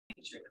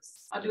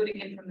matrix. I'll do it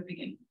again from the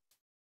beginning,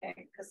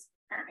 okay, because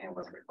apparently I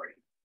wasn't recording.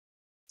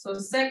 So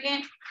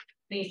second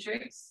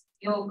matrix,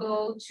 you'll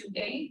go to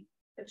A,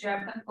 but you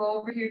have to go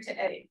over here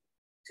to edit,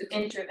 to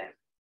enter them.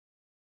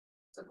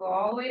 So go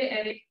all the way to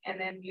edit, and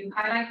then you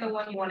highlight the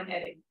one you want to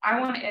edit. I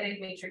want to edit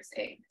matrix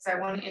A, because I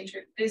want to enter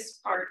this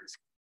part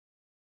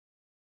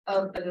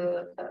of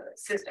the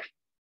system.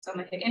 So I'm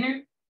gonna hit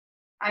enter.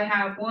 I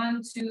have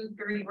 1, 2,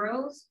 3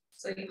 rows.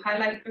 So you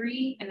highlight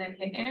 3 and then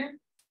hit enter.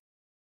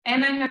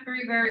 And I have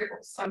 3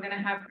 variables. So I'm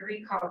gonna have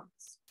 3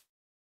 columns.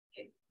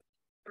 Hit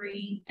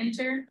 3,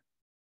 enter,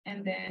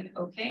 and then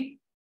okay.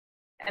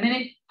 And then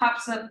it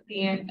pops up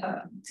the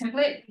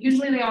template.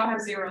 Usually they all have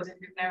zeros if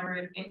you've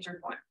never entered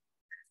one.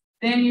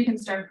 Then you can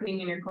start putting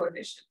in your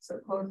coefficient. So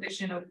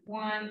coefficient of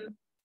 1,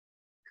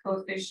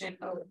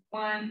 coefficient of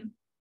 1,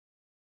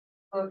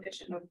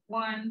 coefficient of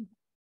 1.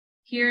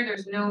 Here,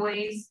 there's no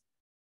ways.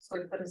 So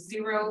we put a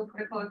 0 for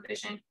the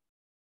coefficient.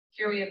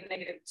 Here we have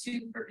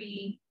 -2 for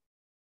B,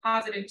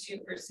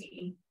 +2 for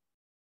C,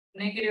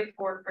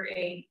 -4 for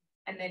A,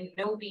 and then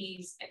no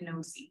B's and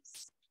no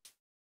C's.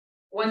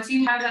 Once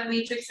you have that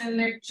matrix in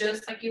there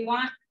just like you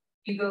want,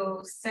 you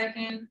go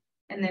second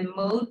and then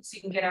mode so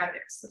you can get out of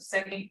there. So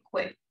second,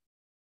 quit.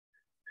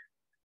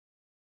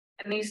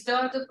 And then you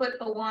still have to put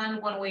the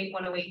 1, 108,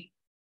 108.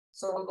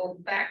 So we'll go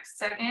back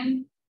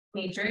second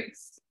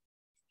matrix.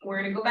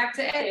 We're gonna go back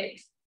to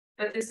edit,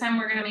 but this time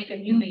we're gonna make a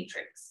new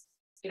matrix.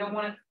 You don't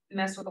want to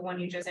mess with the one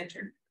you just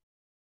entered.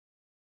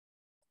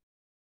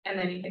 And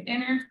then you hit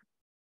enter.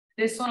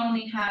 This one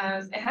only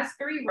has, it has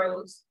 3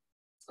 rows,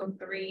 so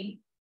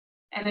 3,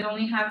 and it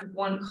only has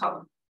 1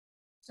 column.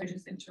 So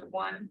just enter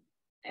 1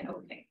 and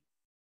okay.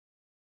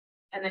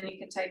 And then you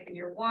can type in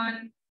your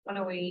 1,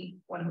 108,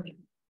 108.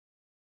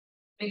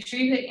 Make sure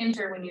you hit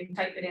enter when you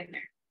type it in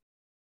there.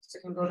 So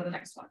you can go to the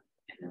next one,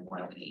 and then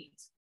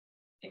 108,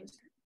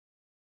 enter,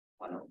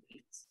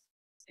 108,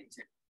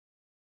 enter.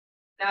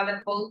 Now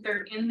that both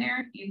are in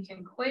there, you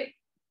can quit.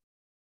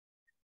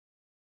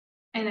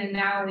 And then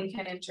now we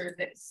can enter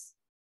this.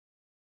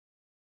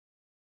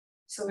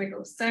 So we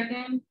go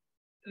second,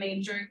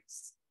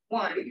 matrix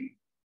 1,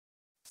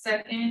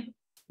 second,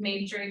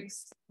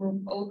 matrix,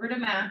 move over to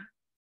math,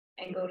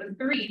 and go to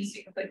 3, so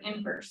you can put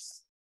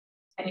inverse.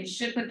 And it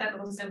should put that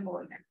little symbol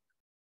in there.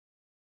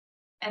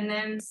 And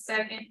then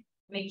second,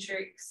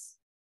 matrix,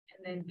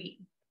 and then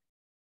B.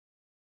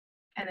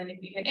 And then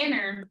if you hit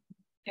enter,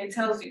 it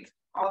tells you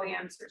all the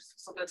answers.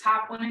 So the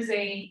top one is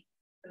A,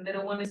 the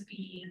middle one is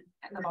B,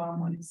 and the bottom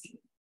one is C.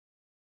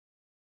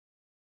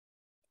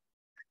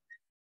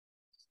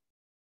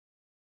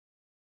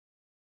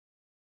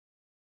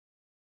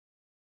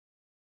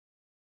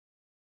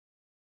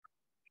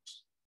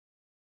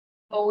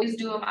 Always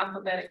do them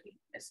alphabetically,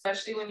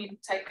 especially when you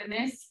type in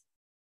this.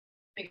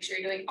 Make sure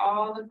you're doing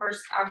all the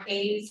first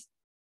A's,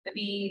 the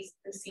B's,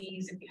 the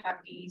C's, if you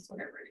have D's,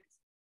 whatever it is.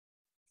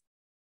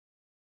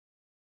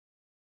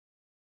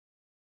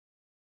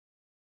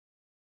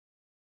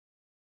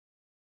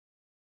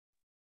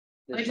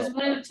 I just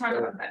wanted to talk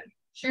about that.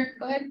 Sure,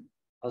 go ahead.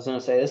 I was going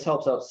to say, this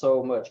helps out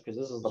so much because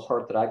this is the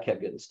part that I kept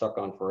getting stuck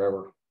on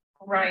forever.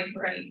 Right,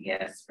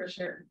 yes, for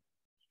sure.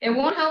 It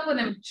won't help with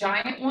them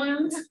giant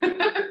ones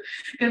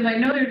because I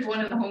know there's one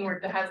in the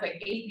homework that has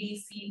like A, B,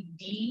 C,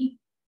 D.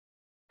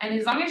 And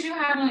as long as you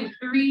have only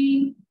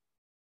 3,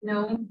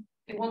 no,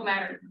 it won't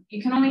matter.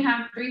 You can only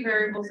have 3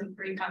 variables and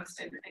 3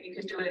 constants, and you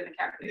can do it in the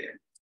calculator.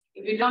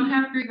 If you don't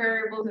have 3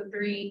 variables and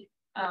 3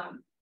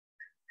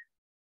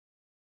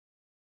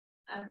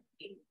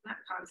 not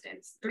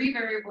constants, 3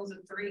 variables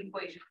and 3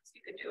 equations,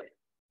 you could do it.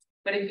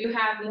 But if you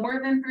have more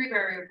than 3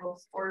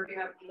 variables, or if you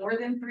have more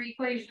than 3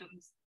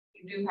 equations,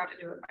 you do have to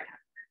do it by hand.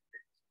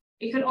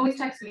 You could always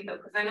text me though,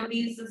 because I know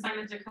these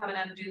assignments are coming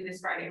out due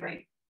this Friday,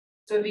 right?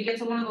 So if you get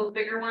to one of those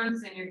bigger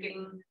ones and you're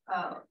getting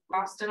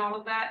lost in all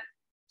of that,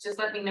 just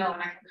let me know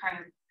and I can kind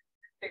of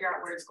figure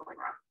out where it's going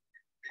wrong.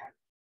 Okay.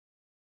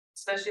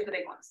 Especially the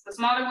big ones. The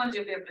smaller ones,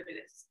 you'll be able to do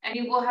this. And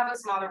you will have a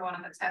smaller one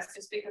on the test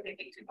just because they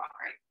take too long,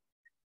 right?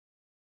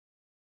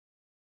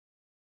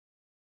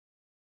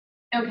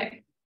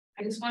 Okay.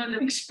 I just wanted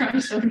to make sure I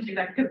showed you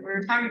that because we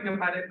were talking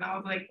about it and I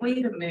was like,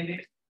 wait a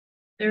minute.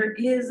 There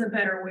is a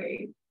better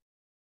way.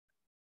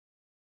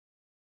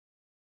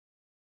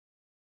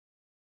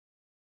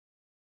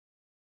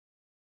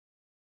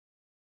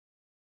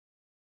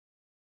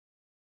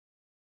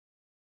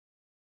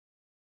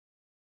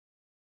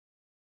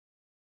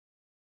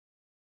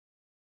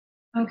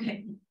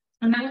 Okay,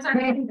 and that was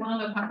already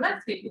one of the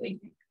problems.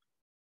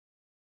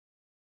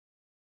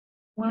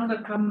 One of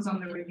the problems on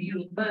the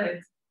review, but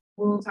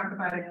we'll talk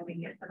about it when we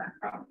get to that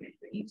problem if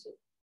we need to.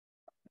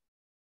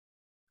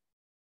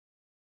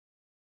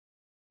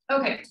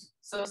 Okay,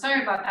 so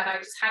sorry about that. I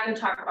just had to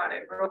talk about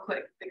it real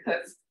quick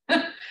because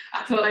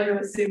I feel like it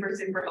was super,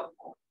 super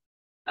helpful.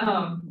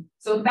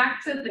 So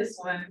back to this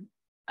one.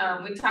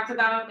 We talked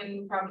about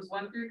in problems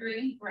 1 through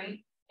 3, right?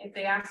 If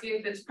they ask you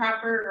if it's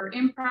proper or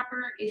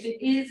improper, if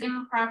it is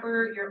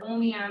improper, your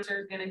only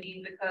answer is going to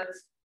be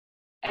because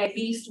at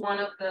least one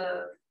of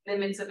the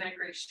limits of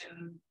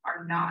integration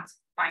are not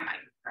finite,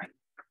 right?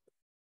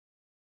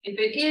 If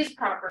it is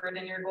proper,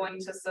 then you're going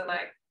to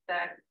select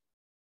that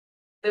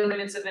the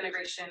limits of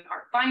integration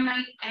are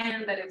finite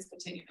and that it's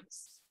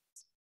continuous.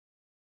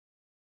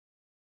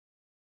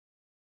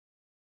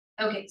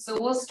 Okay, so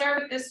we'll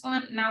start with this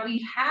one. Now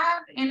we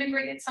have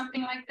integrated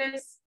something like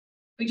this.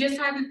 We just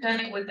haven't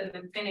done it with an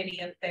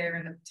infinity up there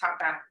in the top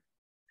bound.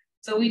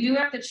 So we do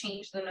have to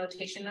change the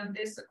notation of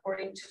this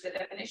according to the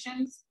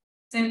definitions.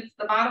 Since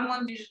the bottom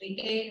one's usually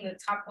A and the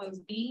top one's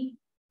B,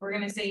 we're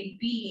gonna say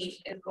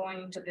B is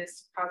going to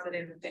this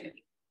positive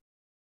infinity.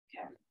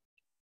 Okay.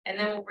 And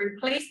then we'll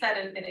replace that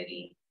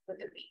infinity with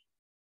a B.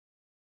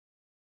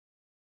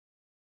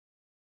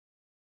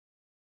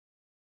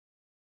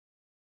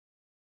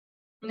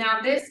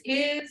 Now this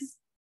is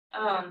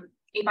a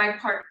by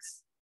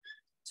parts.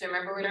 So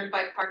remember we learned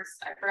by parts.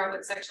 I forgot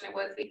what section it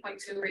was,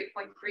 8.2 or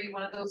 8.3,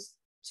 one of those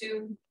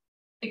two.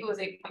 I think it was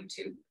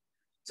 8.2.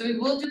 So we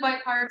will do by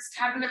parts.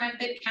 Tabular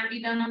method can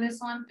be done on this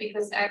one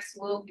because X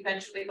will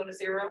eventually go to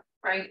 0,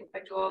 right? If I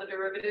do all the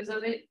derivatives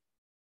of it.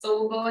 So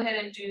we'll go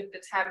ahead and do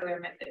the tabular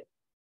method.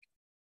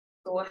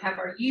 So we'll have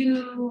our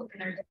U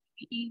and our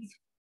W.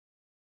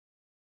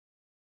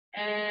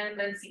 And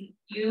let's see,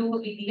 U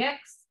will be the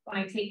X. When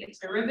I take its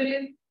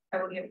derivative,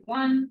 I will get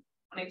 1.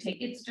 When I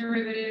take its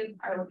derivative,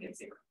 I will get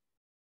 0.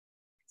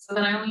 So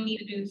then I only need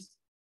to do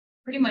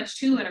pretty much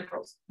 2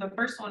 integrals. The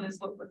first one is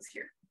what's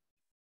here.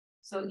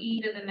 So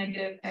e to the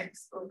negative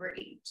x over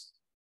 8.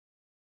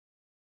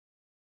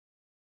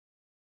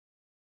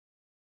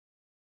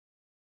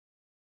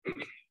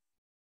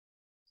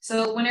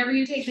 So whenever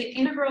you take the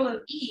integral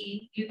of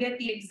e, you get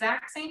the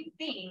exact same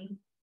thing,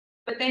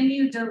 but then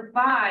you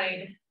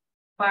divide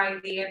by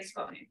the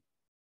exponent.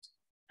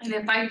 And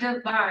if I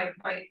divide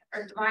by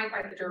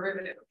the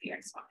derivative of the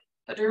exponent,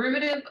 the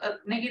derivative of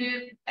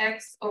negative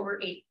x over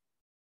 8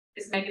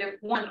 is negative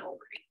 1 over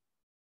 8.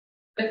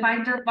 But if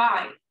I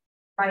divide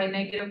by a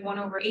negative 1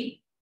 over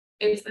 8,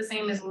 it's the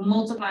same as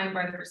multiplying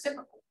by the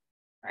reciprocal,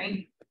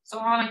 right? So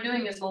all I'm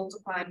doing is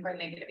multiplying by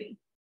negative 8.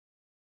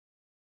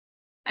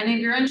 And if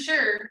you're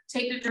unsure,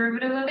 take the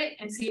derivative of it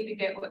and see if you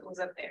get what was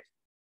up there.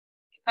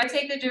 If I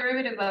take the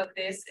derivative of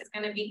this, it's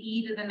going to be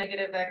e to the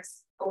negative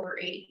x over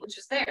 8, which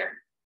is there.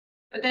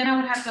 But then I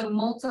would have to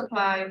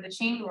multiply the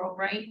chain rule,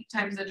 right,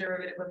 times the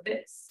derivative of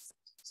this.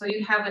 So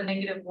you have a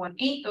negative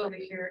 1/8 over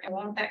here, and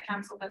won't that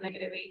cancel the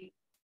negative 8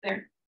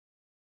 there?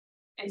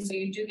 And so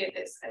you do get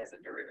this as a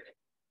derivative.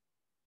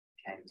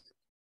 Okay,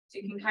 so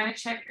you can kind of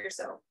check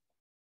yourself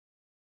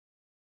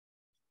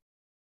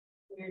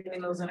when you're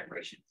doing those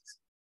integrations.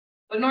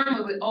 But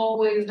normally we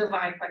always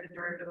divide by the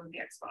derivative of the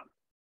exponent.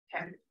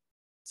 Okay,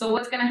 so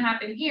what's going to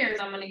happen here is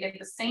I'm going to get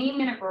the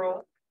same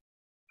integral.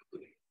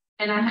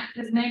 And I have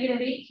this negative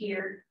 8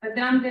 here, but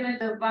then I'm going to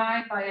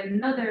divide by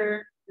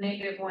another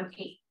negative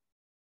 1/8,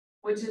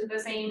 which is the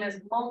same as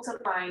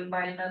multiplying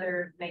by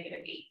another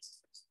negative 8.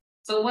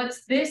 So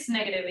what's this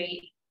negative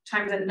 8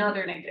 times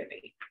another negative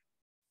 8?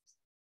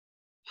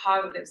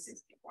 Positive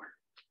 64.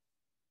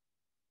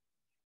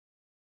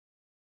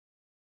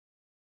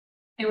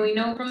 And we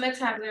know from the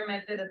tabular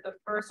method that the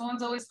first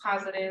one's always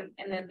positive,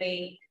 and then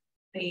they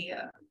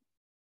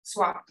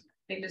swap.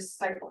 They just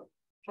cycle.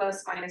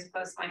 Plus, minus,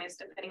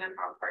 depending on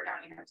how far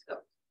down you have to go.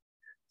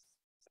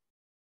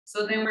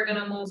 So then we're going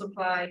to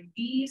multiply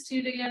these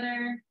two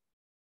together.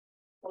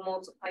 We'll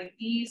multiply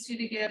these two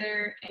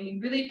together. And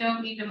you really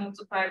don't need to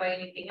multiply by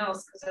anything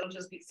else because it'll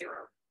just be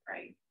 0,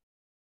 right?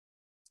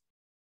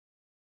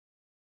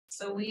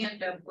 So we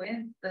end up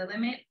with the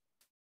limit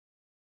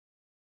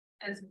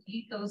as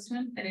b goes to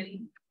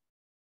infinity.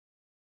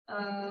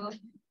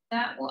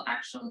 That will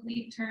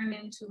actually turn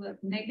into a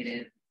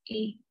negative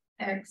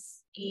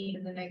 8x e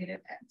to the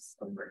negative x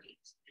over 8.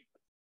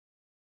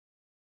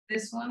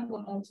 This one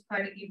will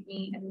multiply to give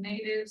me a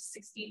negative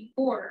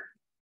 64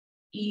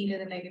 e to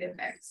the negative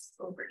x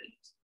over 8.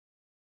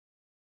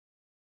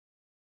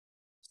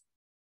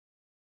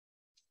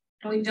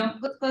 And we don't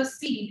put plus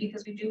c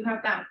because we do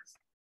have bounds.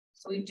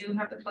 So we do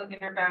have to plug in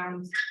our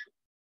bounds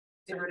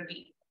 0 to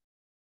b.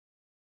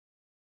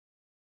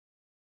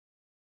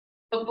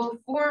 But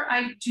before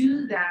I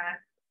do that,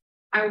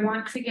 I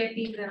want to get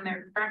these in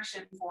their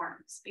fraction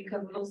forms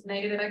because of those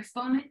negative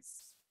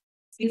exponents.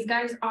 These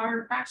guys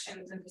are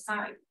fractions in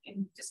disguise.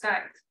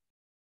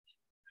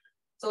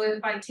 So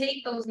if I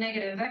take those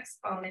negative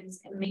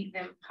exponents and make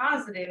them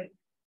positive,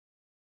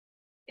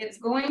 it's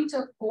going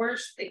to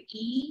force the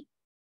e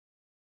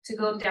to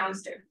go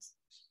downstairs.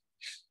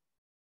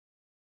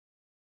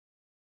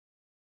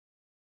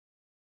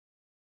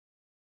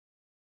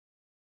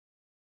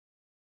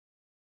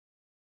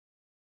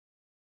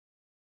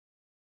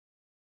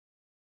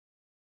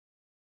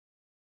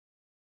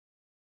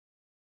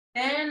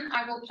 Then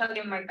I will plug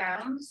in my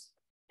bounds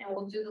and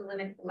we'll do the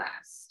limit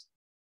last.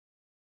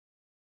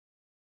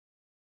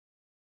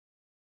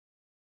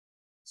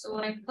 So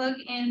when I plug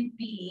in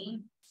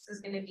b, this is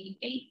going to be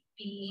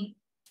 8b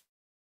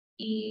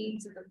e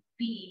to the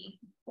b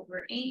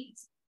over 8.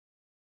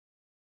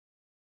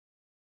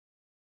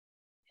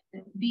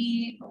 And then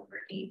b over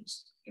 8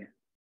 here.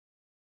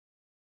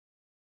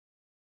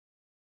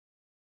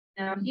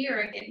 Now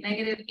here I get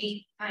negative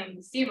 8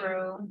 times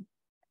 0,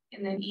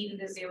 and then e to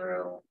the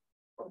 0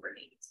 over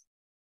 8.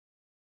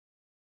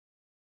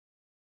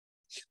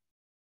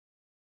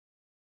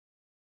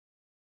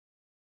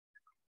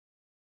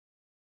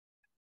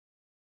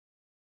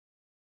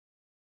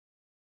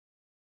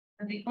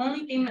 And the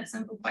only thing that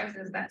simplifies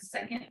is that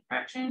second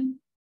fraction.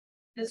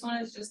 This one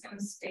is just going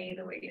to stay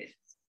the way it is.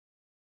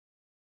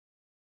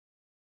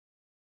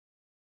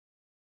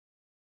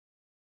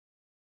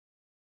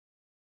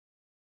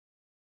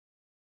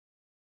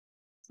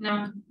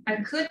 Now, I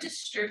could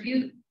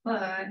distribute,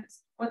 but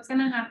what's going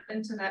to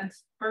happen to that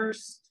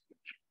first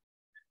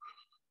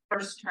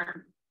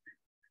term?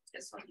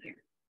 This one here.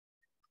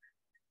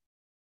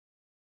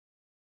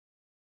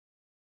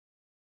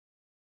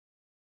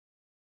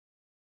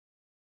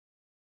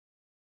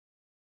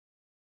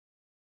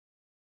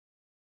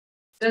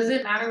 Does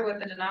it matter what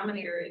the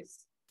denominator is?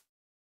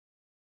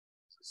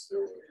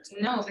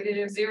 No, because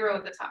there's 0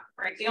 at the top,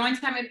 right? The only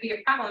time it'd be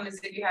a problem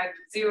is if you had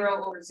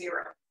 0 over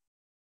 0.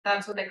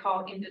 That's what they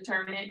call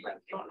indeterminate, like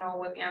you don't know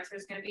what the answer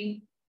is going to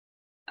be.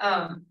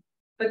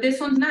 But this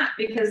one's not,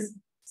 because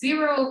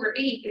 0 over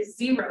 8 is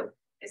 0,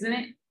 isn't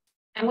it?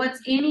 And what's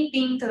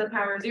anything to the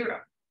power of 0?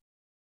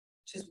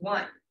 Which is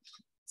 1.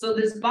 So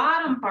this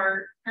bottom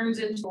part turns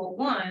into a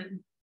 1,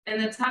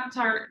 and the top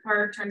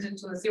part turns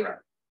into a 0.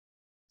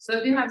 So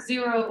if you have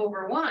 0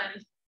 over 1,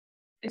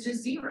 it's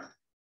just 0,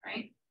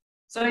 right?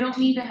 So I don't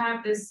need to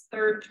have this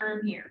third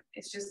term here.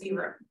 It's just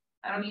 0.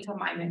 I don't need to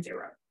minus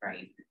 0,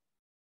 right?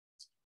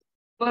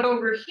 But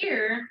over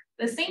here,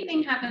 the same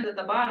thing happens at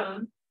the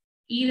bottom.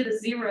 E to the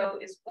 0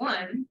 is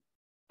 1.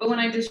 But when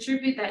I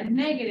distribute that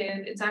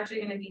negative, it's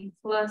actually going to be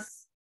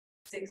plus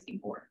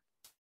 64.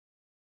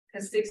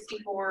 Because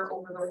 64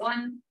 over the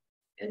 1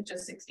 is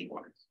just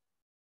 64.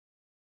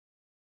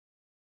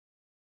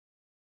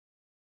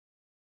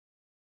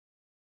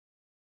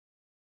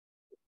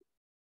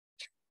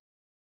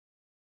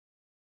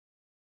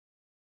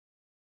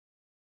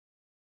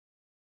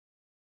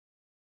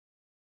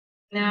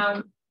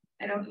 Now,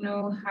 I don't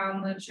know how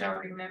much y'all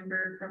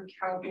remember from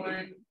Cal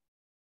 1,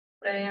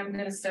 but I am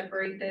going to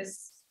separate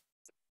this.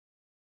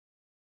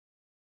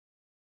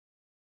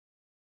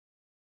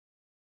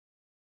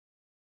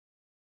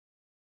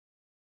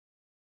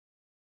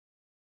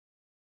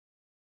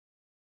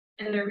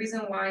 And the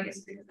reason why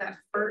is because that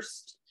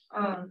first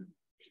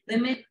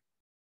limit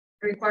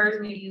requires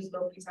me to use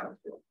L'Hopital's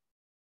rule.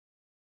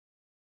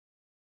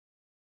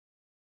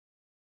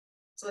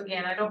 So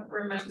again, I don't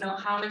know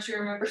how much you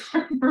remember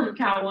from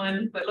Cal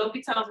 1, but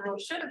L'Hopital's rule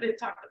should have been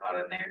talked about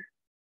in there.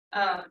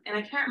 And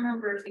I can't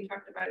remember if we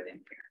talked about it in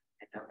here.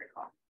 I don't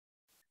recall.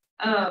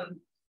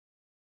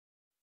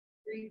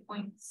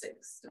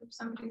 3.6.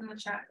 Somebody's in the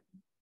chat.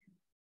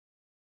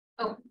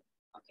 Oh,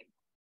 okay.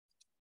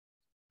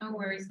 No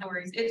worries, no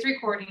worries. It's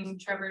recording,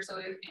 Trevor, so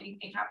if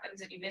anything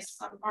happens and you miss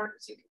some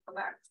parts, you can go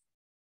back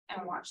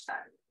and watch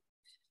that.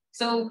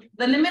 So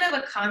the limit of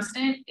a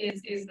constant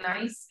is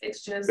nice.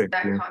 It's just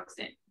that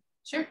constant.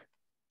 Sure.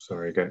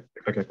 Sorry,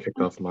 I got kicked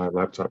off. My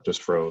laptop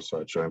just froze, so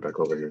I joined back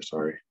over here.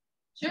 Sorry.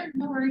 Sure,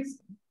 no worries.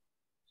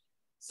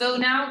 So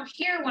now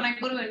here, when I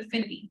go to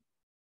infinity,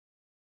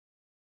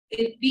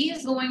 if b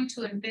is going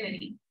to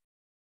infinity,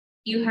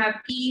 you have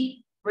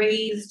p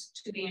raised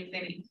to the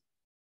infinity.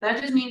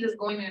 That just means it's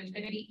going to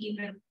infinity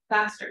even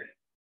faster,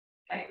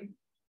 okay?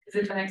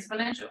 Because it's an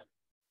exponential.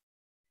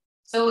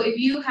 So if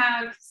you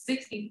have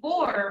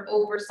 64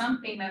 over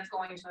something that's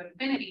going to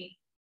infinity,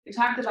 we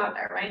talked about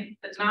that, right?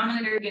 The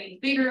denominator getting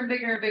bigger and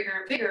bigger and bigger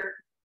and bigger,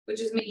 which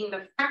is making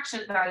the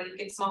fraction value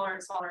get smaller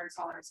and smaller and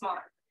smaller and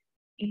smaller.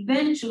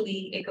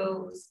 Eventually, it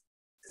goes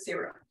to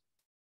 0.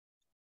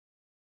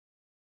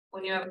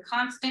 When you have a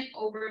constant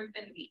over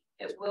infinity,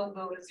 it will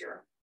go to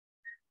 0.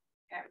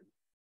 Okay.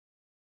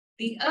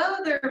 The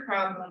other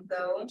problem,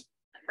 though,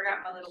 I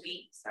forgot my little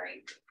b,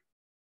 sorry.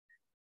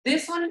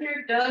 This one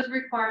here does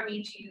require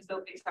me to use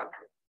L'Hopital's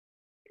rule.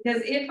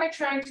 Because if I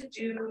try to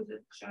do the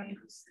giant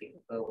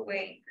go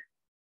away.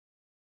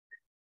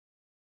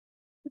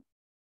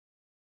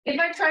 If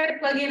I try to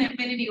plug in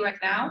infinity right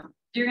now,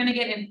 you're going to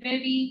get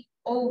infinity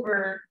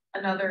over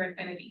another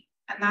infinity.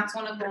 And that's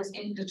one of those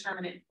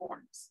indeterminate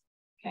forms.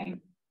 Okay.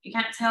 You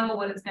can't tell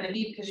what it's going to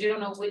be because you don't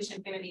know which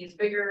infinity is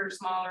bigger or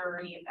smaller or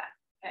any of that.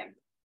 Okay.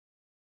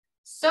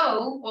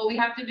 So what we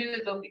have to do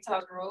is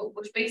L'Hopital's rule,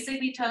 which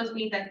basically tells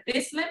me that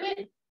this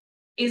limit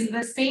is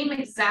the same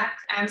exact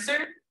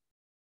answer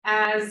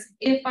as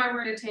if I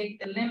were to take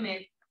the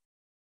limit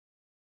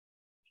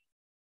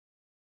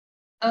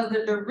of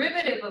the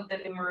derivative of the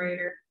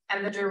numerator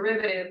and the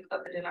derivative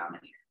of the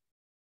denominator.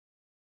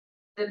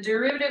 The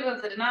derivative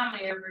of the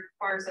denominator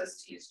requires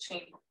us to use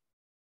chain rule.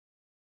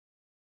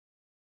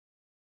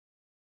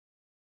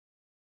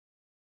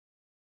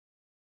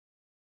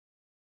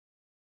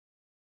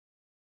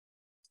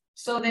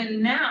 So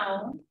then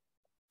now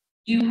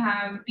you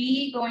have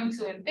b going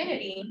to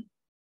infinity,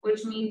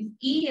 which means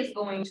e is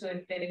going to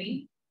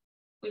infinity,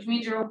 which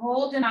means your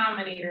whole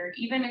denominator,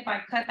 even if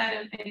I cut that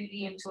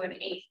infinity into an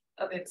eighth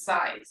of its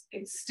size,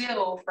 it's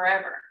still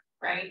forever,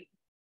 right?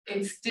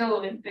 It's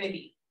still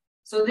infinity.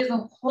 So this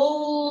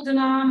whole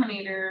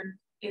denominator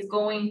is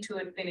going to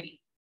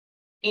infinity.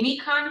 Any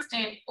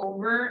constant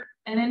over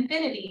an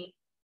infinity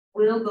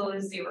will go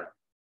to 0.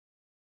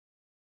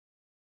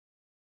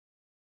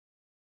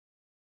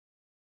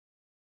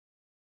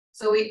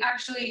 So we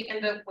actually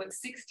end up with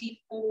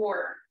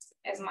 64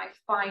 as my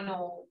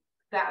final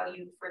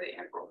value for the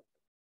integral.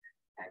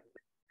 Okay.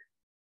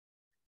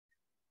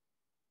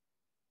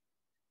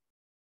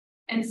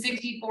 And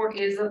 64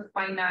 is a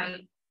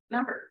finite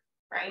number,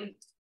 right?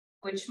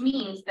 Which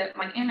means that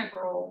my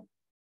integral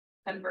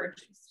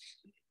converges.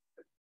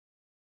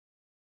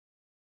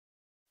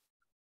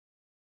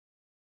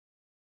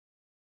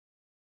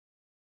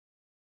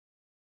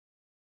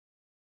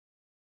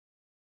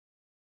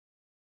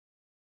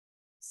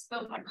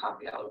 Spilled my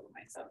coffee all over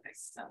myself. I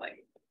smell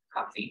like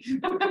coffee. I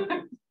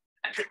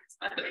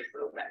smell it a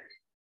little better.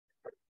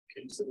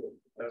 Can you say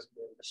that?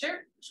 Sure.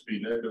 It should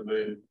be negative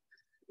a,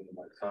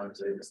 my times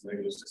a is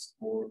negative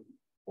 64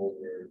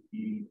 over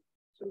e.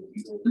 So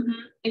e over.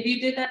 If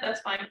you did that,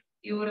 that's fine.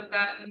 You would have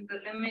gotten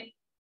the limit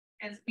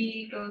as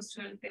b goes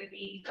to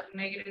infinity of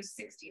negative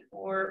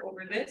 64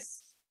 over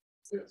this.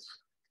 Yes.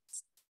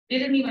 It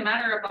didn't even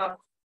matter about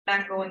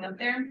that going up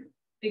there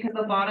because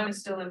the bottom is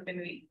still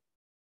infinity.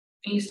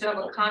 And you still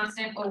have a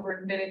constant over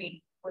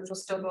infinity, which will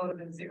still go to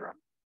the 0.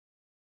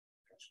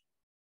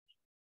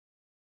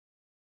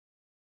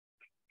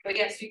 But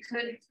yes, you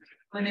could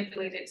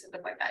manipulate it to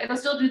look like that. It'll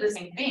still do the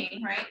same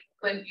thing, right?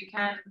 But you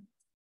can,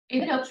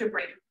 if it helps your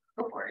brain,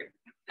 go for it.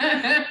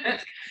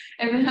 If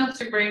it helps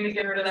your brain to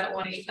get rid of that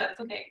 1/8, that's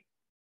okay.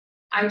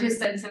 I just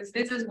said, since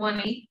this is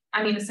 1/8,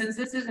 I mean, since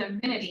this is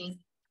infinity,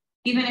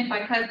 even if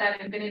I cut that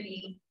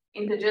infinity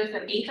into just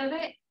 1/8 of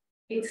it,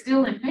 it's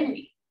still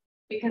infinity.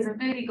 Because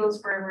infinity goes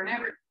forever and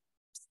ever.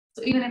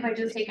 So even if I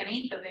just take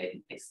 1/8 of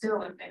it, it's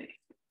still infinity.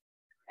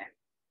 Okay.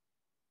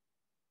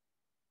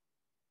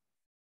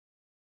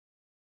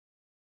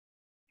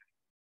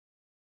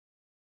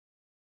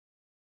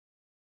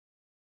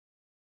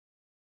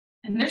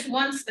 And there's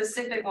one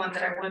specific one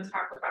that I want to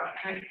talk about,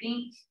 and I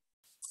think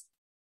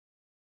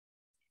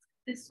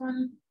this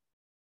one.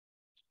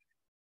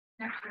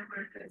 Not sure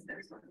where it is,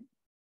 this one.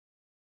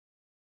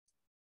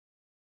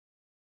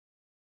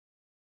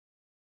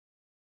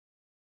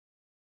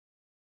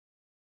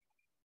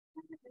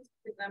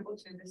 Example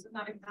 2. This is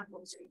not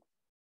example 2.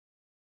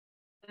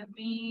 Let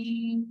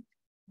me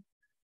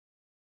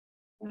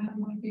have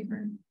my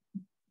paper.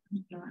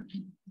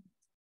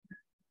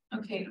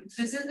 Okay,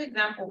 this is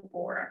example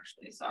 4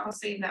 actually, so I'll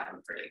save that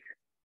one for later.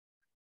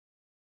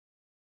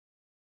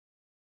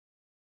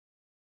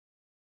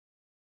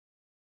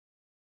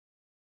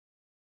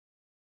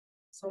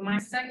 So my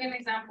second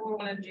example we're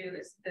going to do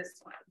is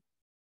this one.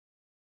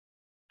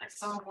 I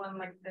saw one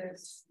like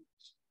this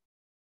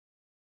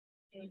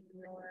in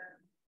your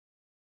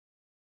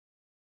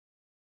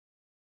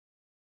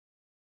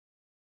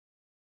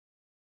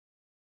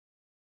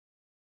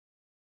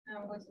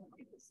no, it wasn't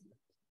like this.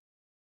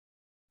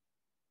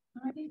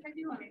 I think I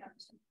do want to have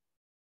some.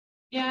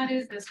 Yeah, it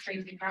is this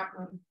crazy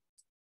problem.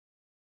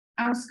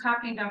 I was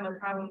copying down the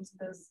problems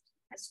because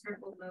I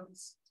scribbled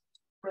notes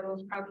for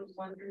those problems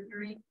 1 through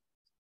 3.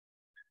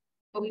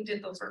 But we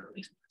did those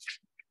early.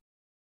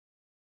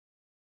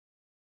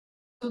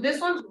 So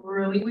this one's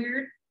really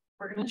weird.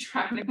 We're gonna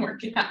try and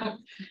work it out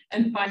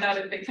and find out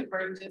if it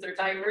converges or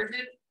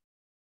diverges.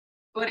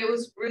 But it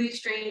was really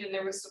strange and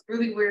there was some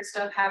really weird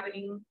stuff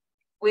happening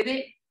with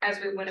it as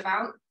we went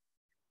about.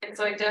 And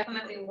so I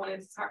definitely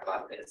wanted to talk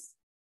about this.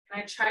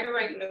 And I try to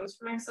write notes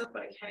for myself,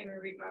 but I can't even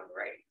read my own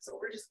writing. So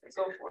we're just gonna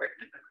go for it.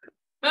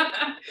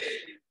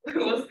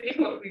 We'll see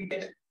what we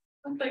get.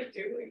 What's I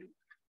doing?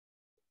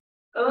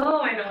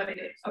 Oh, I know what it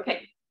is.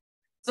 Okay.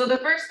 So the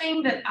first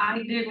thing that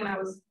I did when I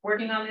was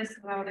working on this,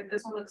 because I was like,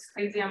 this one looks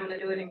crazy, I'm gonna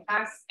do it in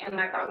class. And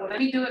I thought, well, let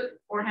me do it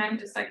beforehand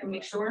just so I can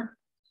make sure,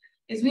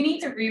 is we need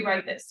to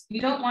rewrite this. We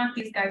don't want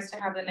these guys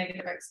to have the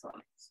negative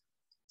exponents.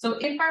 So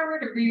if I were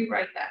to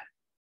rewrite that,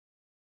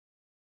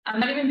 I'm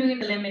not even doing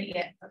the limit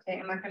yet, okay?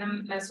 I'm not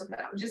gonna mess with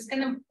that. I'm just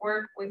gonna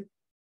work with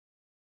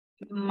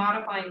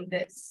modifying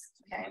this,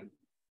 okay?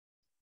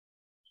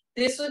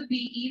 This would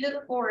be e to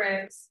the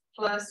 4x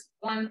plus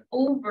 1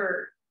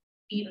 over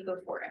e to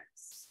the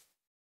 4x.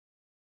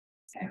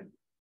 Okay.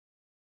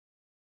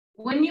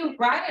 When you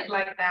write it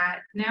like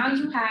that, now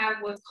you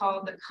have what's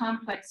called the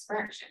complex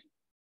fraction.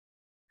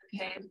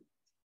 Okay.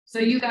 So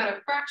you got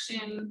a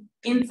fraction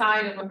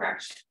inside of a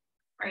fraction,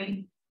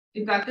 right?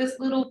 You've got this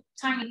little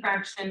tiny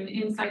fraction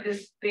inside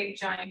this big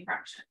giant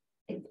fraction.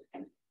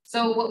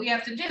 So what we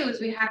have to do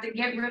is we have to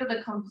get rid of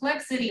the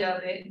complexity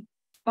of it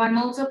by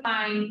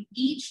multiplying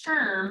each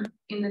term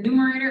in the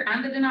numerator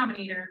and the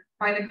denominator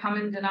by the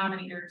common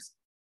denominators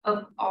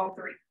of all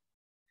 3.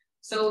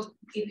 So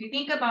if you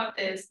think about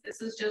this,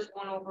 this is just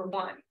 1 over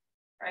 1,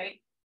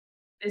 right?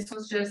 This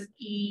was just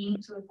e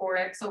to the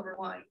 4x over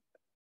 1.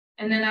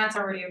 And then that's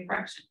already a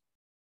fraction.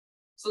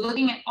 So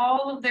looking at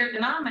all of their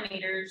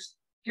denominators,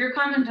 your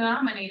common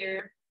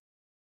denominator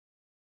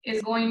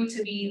is going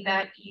to be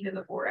that e to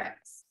the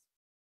 4x.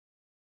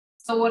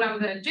 So what I'm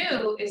gonna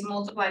do is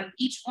multiply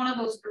each one of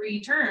those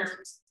three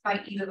terms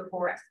by e to the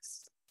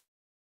 4x.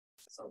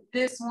 So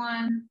this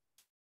one,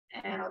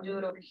 and I'll do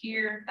it over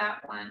here,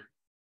 that one,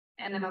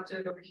 and then I'll do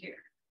it over here,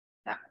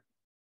 that one.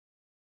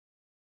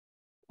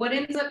 What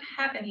ends up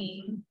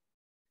happening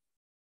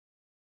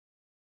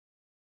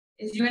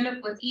is you end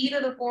up with e to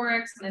the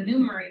 4x in the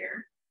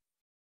numerator.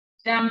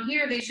 Down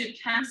here, they should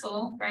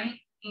cancel, right?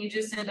 And you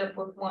just end up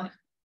with 1.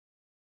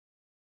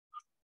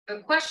 The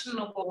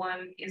questionable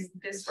one is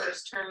this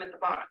first term at the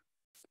bottom.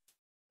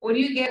 What do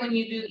you get when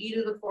you do e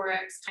to the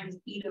 4x times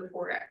e to the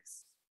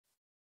 4x?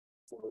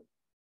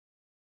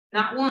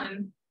 Not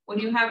 1. When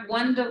you have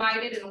 1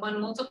 divided and 1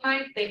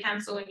 multiplied, they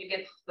cancel and you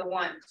get the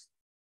 1.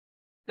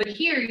 But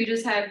here you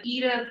just have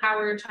e to the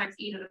power times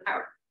e to the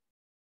power.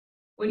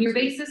 When your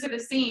bases are the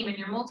same and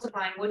you're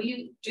multiplying, what do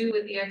you do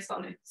with the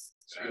exponents?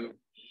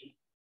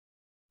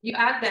 You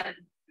add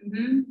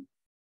them.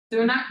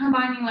 They're not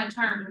combining one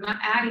term, we're not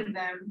adding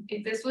them.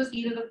 If this was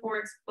e to the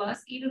 4x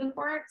plus e to the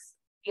 4x,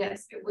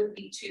 yes, it would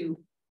be 2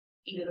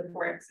 e to the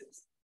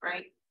 4x's,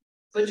 right?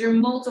 But you're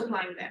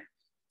multiplying them.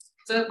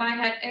 So if I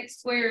had x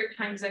squared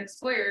times x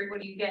squared,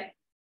 what do you get?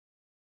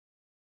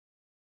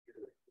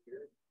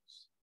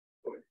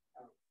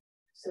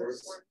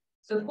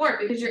 So 4,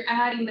 because you're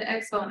adding the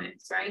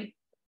exponents, right?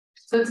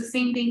 So it's the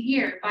same thing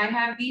here. If I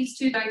have these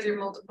two guys are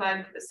multiplied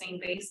with the same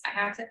base, I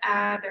have to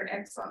add their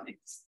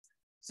exponents.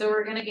 So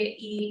we're gonna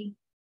get e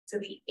to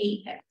the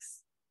 8x.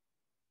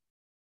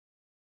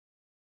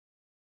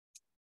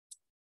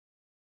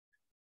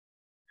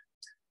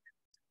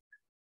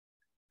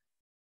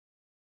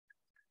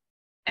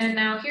 And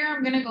now here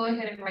I'm gonna go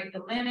ahead and write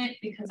the limit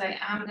because I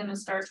am gonna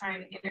start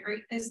trying to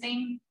integrate this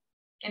thing.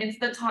 And it's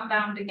the top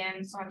bound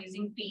again, so I'm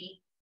using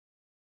b.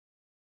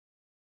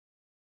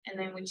 And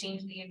then we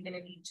change the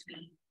infinity to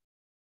b.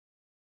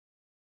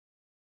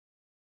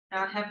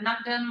 Now I have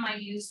not done my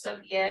u sub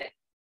yet,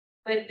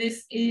 but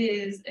this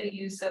is a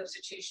u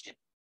substitution.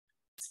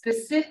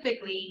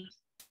 Specifically,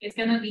 it's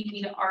gonna lead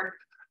me to arc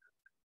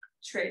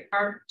 10.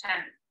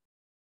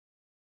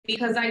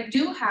 Because I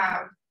do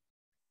have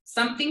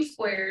something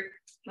squared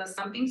plus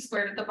something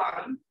squared at the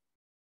bottom,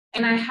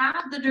 and I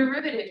have the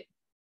derivative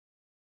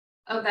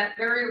of that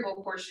variable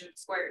portion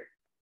squared.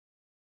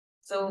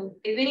 So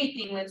if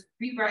anything, let's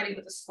rewrite it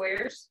with the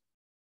squares,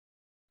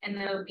 and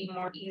then it'll be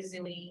more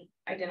easily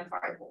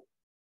identifiable.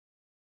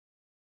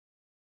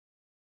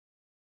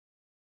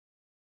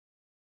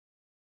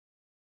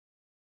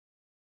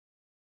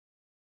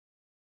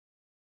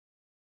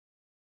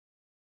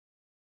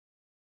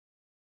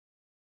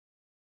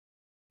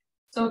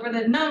 So for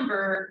the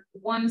number,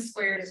 1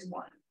 squared is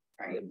 1,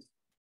 right?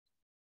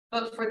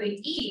 But for the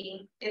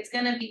e, it's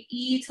gonna be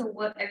e to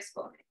what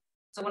exponent?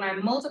 So when I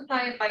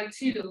multiply it by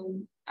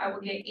 2, I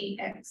will get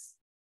 8x.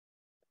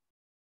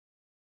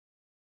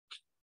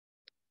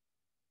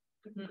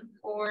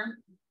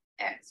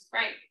 4x,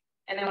 right?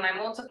 And then when I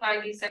multiply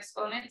these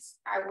exponents,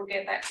 I will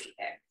get that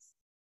 8x.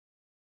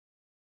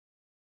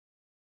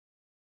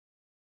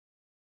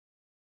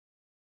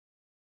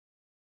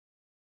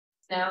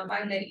 Now if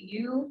I let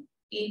u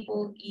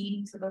equal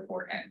e to the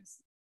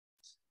 4x,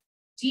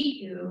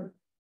 du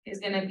is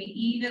going to be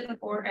e to the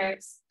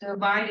 4x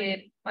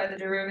divided by the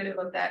derivative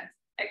of that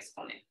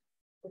exponent,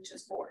 which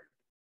is 4.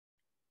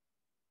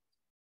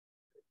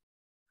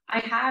 I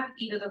have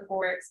e to the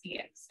 4x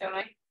dx, don't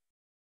I?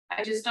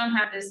 I just don't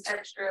have this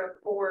extra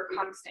 4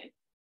 constant.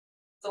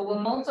 So we'll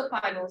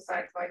multiply both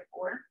sides by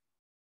 4.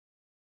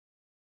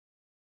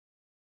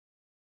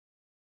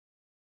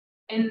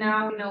 And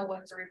now we know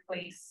what to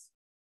replace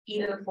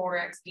e to the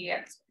 4x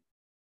dx.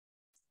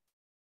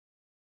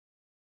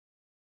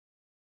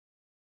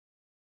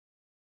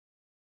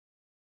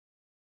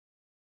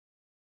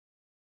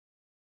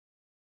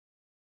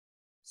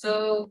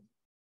 So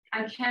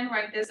I can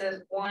write this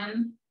as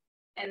 1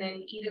 and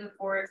then e to the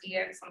 4x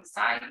dx on the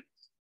side,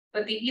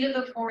 but the e to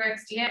the 4x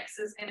dx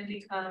is going to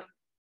become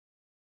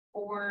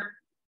 4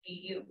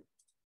 du.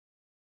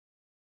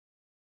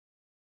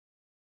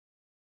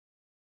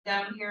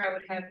 Down here I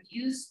would have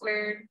u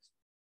squared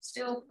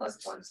still plus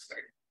 1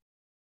 squared.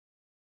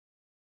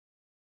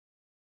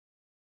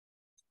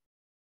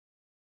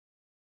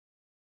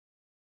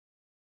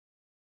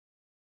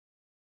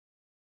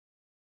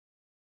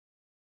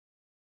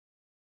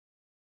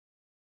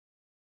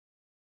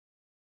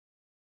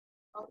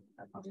 Oh,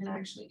 I'm going to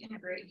actually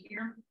integrate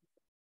here.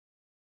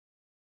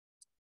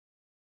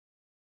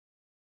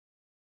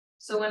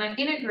 So when I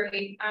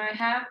integrate, I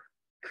have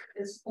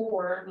this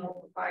 4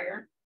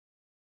 multiplier,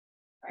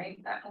 right?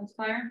 That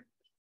multiplier.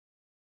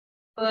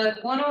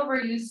 But 1 over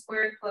u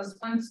squared plus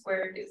 1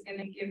 squared is going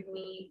to give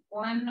me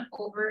 1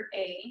 over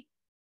a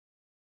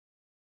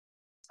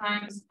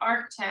times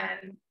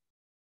arctan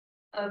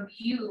of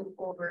u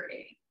over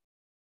a.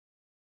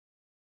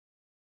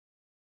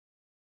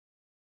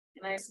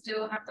 And I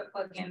still have to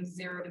plug in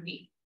 0 to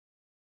b.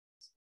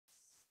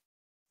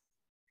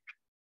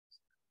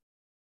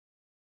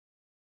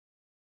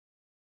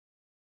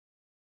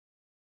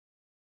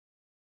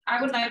 I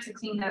would like to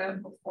clean that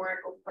up before I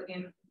go plug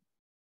in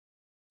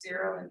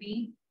 0 and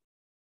b.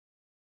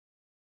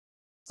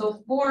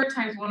 So 4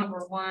 times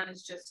 1/1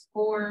 is just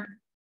 4.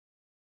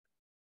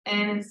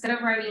 And instead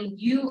of writing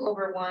u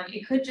over 1,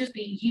 it could just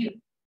be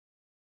u.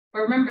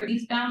 But remember,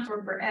 these bounds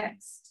were for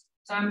x.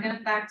 So I'm going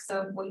to back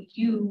sub what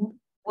u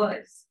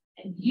was.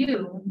 And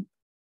u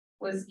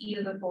was e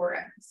to the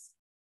 4x.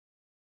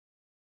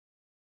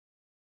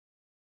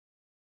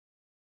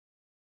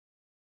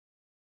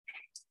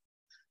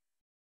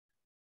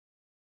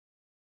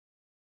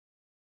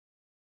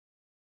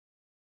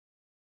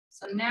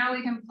 So now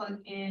we can plug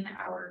in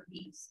our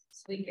b's.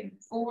 So we get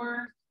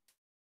 4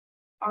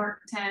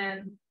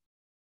 arctan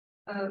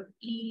of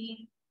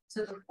e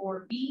to the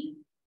 4b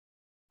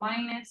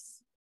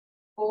minus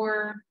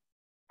 4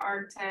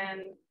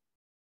 arctan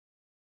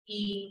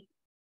e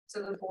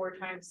to the 4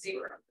 times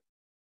 0.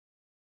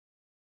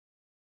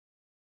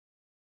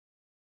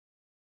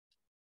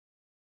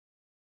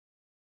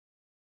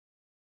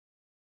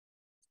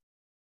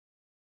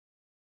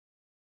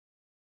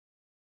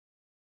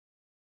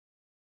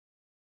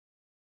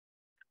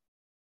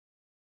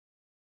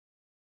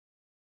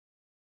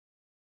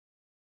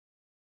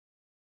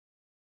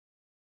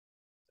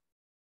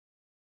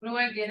 What do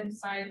I get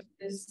inside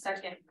this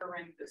second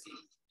parenthesis?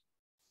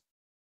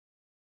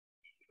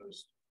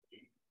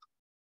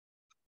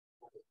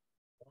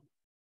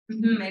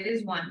 It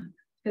is 1,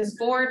 because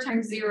 4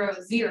 times 0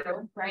 is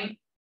 0, right?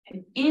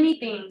 And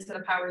anything to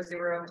the power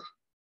 0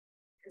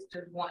 is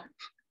just 1.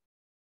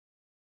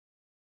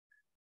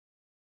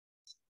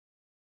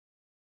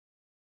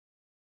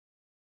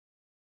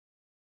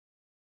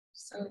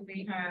 So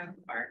we have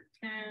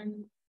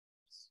arctan.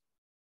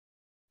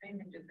 I'm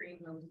in degree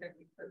mode, that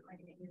we put my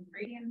in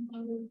radian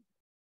mode.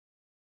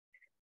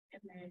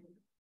 And then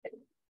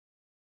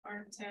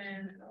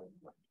arctan of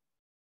 1.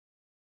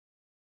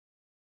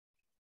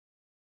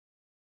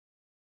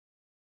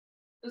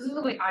 This is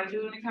the way I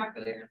do in a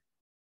calculator.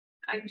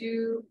 I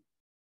do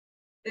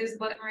this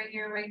button right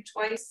here, right,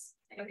 twice,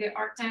 and you'll get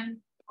arctan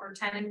or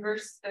tan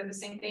inverse, they're the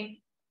same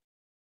thing.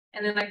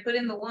 And then I put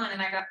in the 1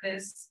 and I got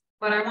this,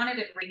 but I wanted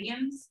it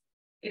radians.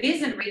 It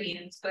is in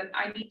radians, but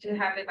I need to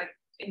have it like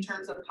in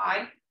terms of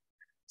pi.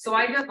 So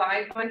I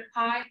divide by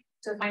pi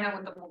to find out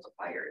what the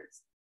multiplier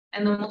is.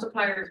 And the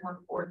multiplier is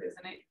 1/4,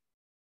 isn't it?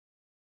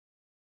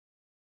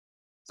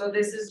 So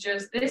this is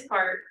just, this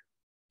part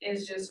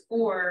is just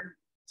 4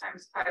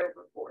 times pi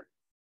over 4.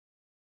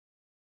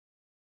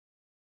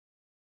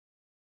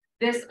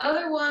 This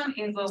other one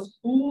is a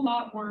whole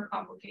lot more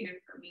complicated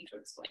for me to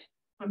explain.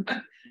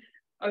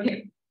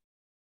 Okay.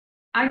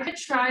 I could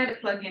try to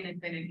plug in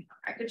infinity.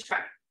 I could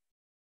try.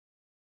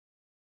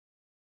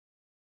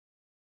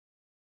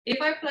 If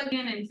I plug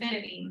in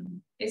infinity,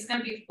 it's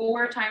going to be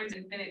 4 times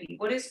infinity.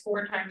 What is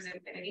 4 times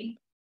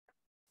infinity?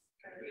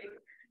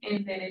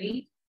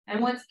 Infinity. And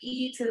what's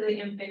e to the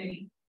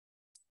infinity?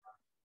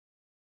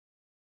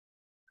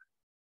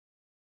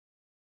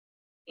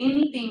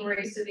 Anything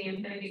raised to the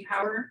infinity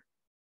power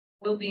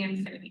will be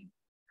infinity.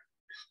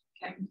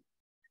 Okay.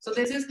 So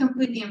this is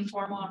completely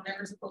informal. I'm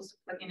never supposed to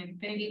plug in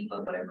infinity,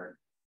 but whatever.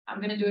 I'm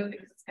going to do it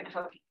because it's going to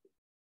help you.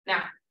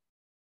 Now,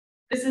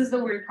 this is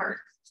the weird part.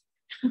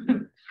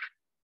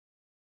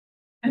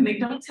 And they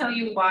don't tell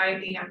you why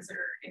the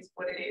answer is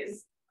what it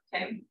is,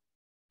 okay?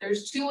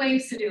 There's 2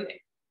 ways to do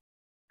it.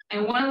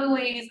 And one of the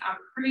ways I'm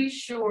pretty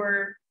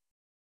sure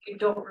you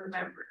don't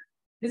remember.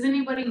 Does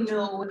anybody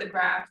know what the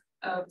graph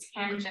of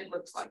tangent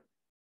looks like?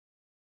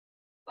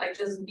 Like,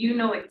 just, you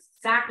know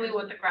exactly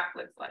what the graph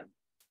looks like.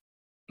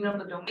 You know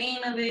the domain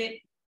of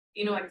it.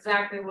 You know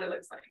exactly what it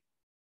looks like.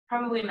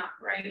 Probably not,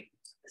 right?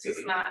 This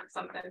is not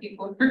something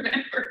people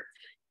remember.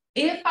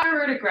 If I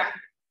were to graph,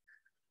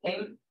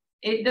 okay,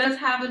 it does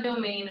have a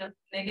domain of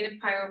negative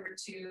pi over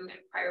 2 and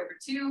pi over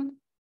 2.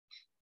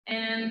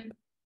 And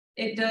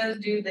it does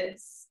do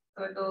this.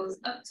 So it goes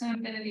up to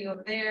infinity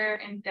over there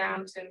and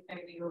down to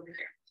infinity over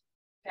here.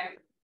 Okay.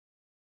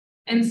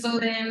 And so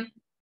then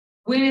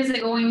when is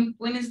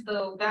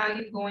the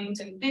value going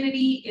to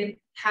infinity?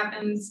 It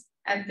happens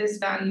at this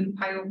value,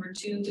 pi over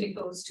 2, it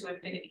goes to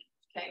infinity.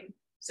 Okay.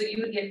 So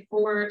you would get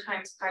 4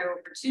 times pi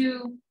over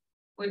 2,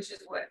 which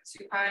is what,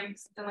 2 pi,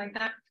 something like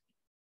that,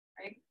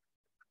 right?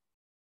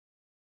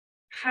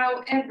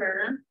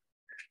 However,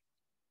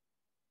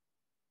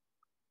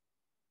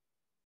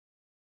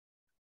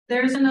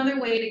 there's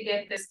another way to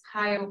get this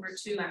pi over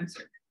 2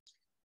 answer,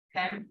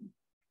 okay?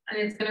 And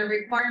it's going to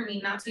require me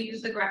not to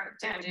use the graphic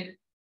tangent,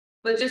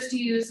 but just to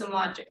use some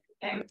logic,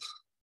 okay?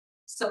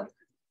 So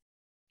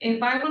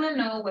if I want to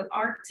know what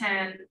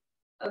arctan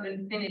of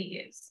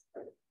infinity is,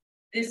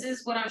 this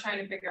is what I'm trying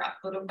to figure out,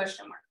 little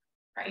question mark,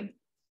 right?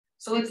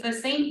 So it's the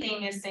same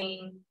thing as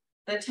saying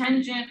the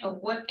tangent of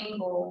what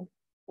angle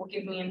will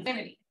give me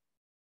infinity.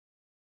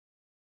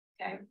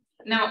 Okay.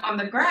 Now on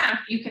the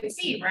graph, you can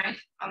see, right?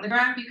 On the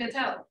graph, you can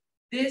tell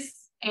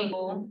this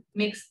angle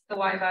makes the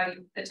y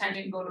value, the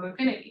tangent, go to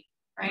infinity,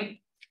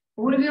 right?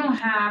 But what if we don't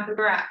have the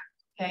graph?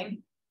 Okay.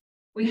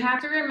 We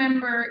have to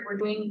remember we're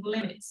doing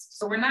limits.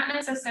 So we're not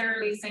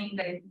necessarily saying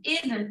that it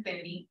is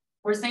infinity.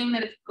 We're saying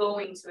that it's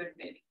going to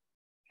infinity.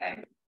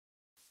 Okay.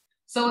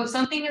 So if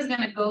something is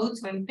going to go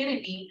to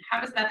infinity, how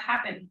does that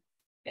happen?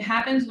 It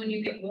happens when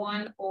you get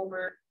 1/0.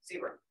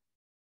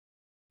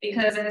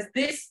 Because as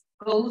this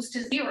goes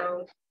to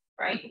 0,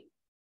 right?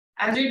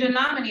 As your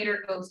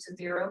denominator goes to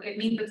 0, it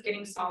means it's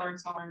getting smaller and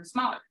smaller and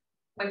smaller.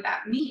 What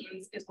that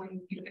means is when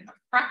you get a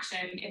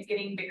fraction, it's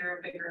getting bigger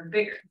and bigger and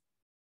bigger.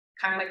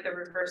 Kind of like the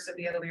reverse of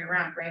the other way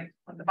around, right?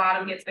 When the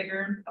bottom gets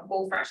bigger, the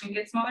whole fraction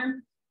gets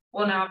smaller.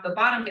 Well, now if the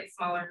bottom gets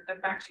smaller, the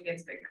fraction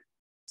gets bigger.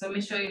 So let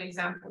me show you an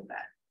example of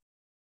that.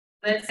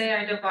 Let's say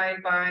I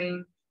divide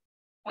by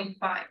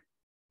 0.5,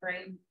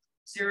 right?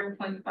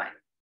 0.5.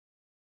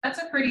 That's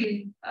a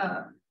pretty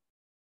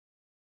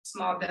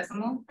small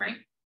decimal, right?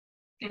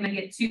 And I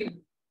get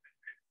 2.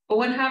 But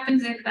what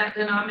happens if that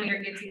denominator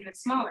gets even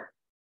smaller?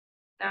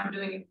 Now I'm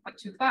doing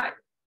 0.25.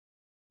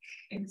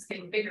 It's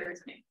getting bigger,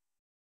 isn't it?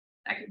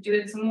 I could do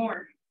it some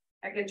more.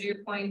 I could do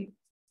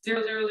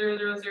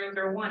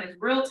 0.000001. It's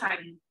real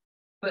tiny,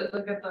 but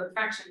look at the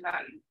fraction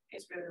value.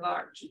 It's really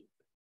large.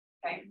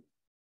 Okay.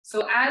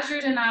 So as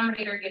your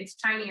denominator gets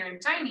tinier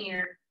and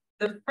tinier,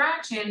 the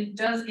fraction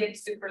does get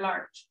super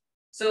large.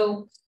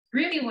 So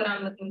really what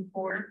I'm looking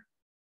for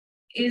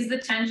is the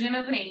tangent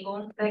of an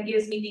angle that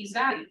gives me these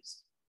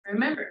values.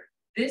 Remember,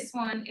 this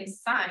one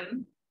is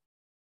sine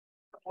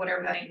of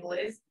whatever that angle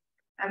is,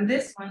 and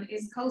this one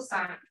is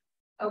cosine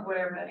of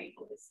whatever that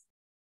angle is.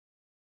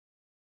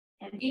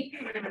 And if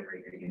you remember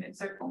your unit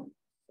circle,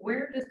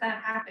 where does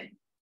that happen?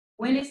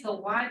 When is the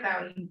y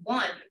value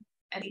 1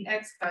 and the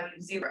x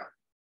value 0?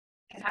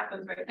 It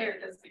happens right there,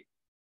 doesn't it?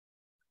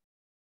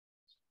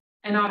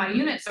 And on my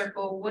unit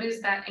circle, what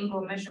is that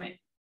angle measurement?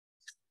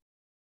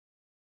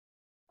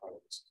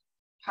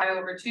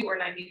 Pi/2 or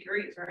 90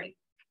 degrees, right?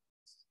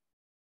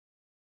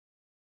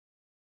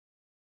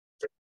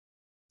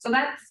 So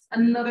that's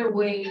another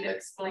way to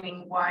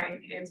explain why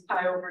it's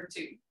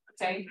pi/2,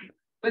 okay?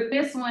 But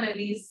this one, at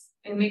least,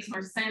 it makes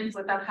more sense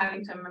without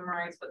having to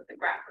memorize what the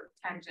graph or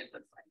tangent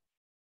looks like,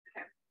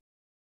 okay?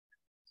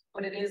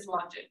 But it is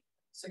logic.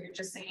 So you're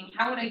just saying,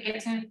 how would I get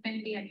to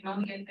infinity? I can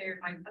only get there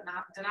if my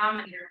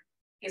denominator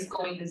is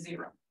going to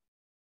 0.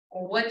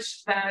 Or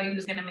which value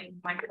is going to make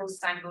my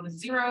cosine go to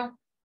 0,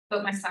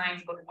 but my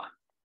sines go to 1.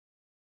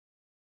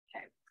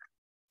 Okay.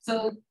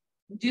 So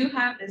do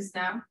have this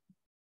now.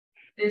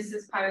 This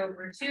is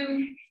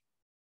pi/2.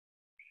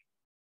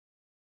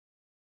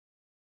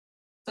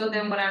 So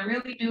then what I'm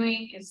really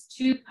doing is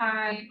 2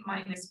 pi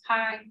minus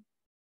pi.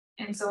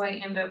 And so I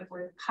end up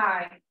with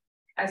pi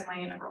as my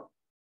integral.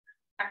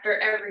 After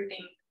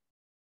everything.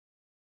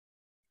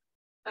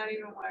 Not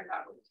even what I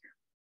got over here.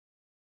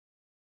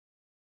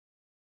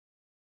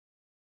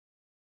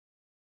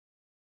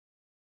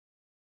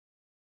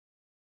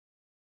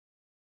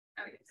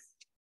 Oh, yes.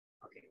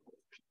 Okay.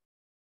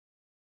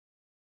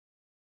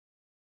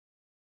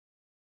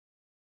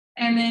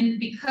 And then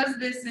because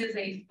this is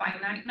a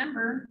finite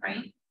number,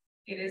 right?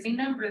 It is a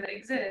number that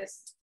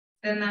exists,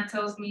 then that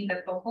tells me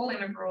that the whole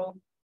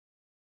integral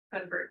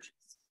converges.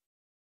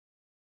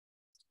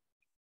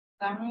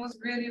 That one was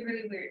really,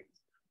 really weird.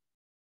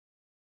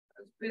 It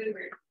was really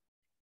weird.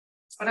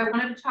 But I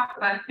wanted to talk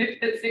about it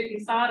because if you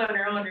saw it on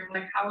your own, you're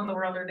like, how in the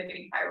world are they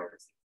getting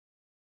pi/2?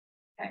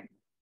 Okay,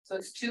 so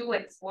it's 2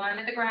 x, 1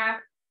 in the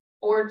graph,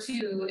 or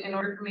 2, in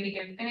order for me to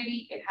get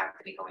infinity, it has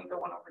to be going to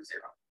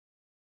 1/0.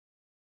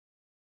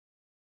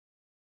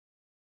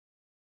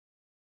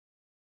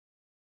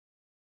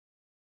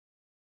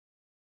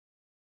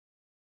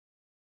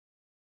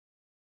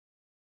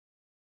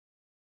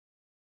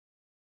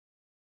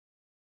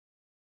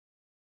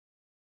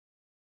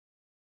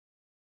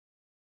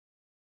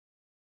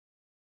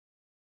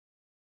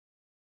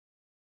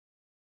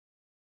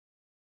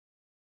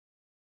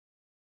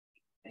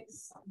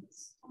 Based on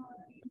this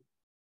line.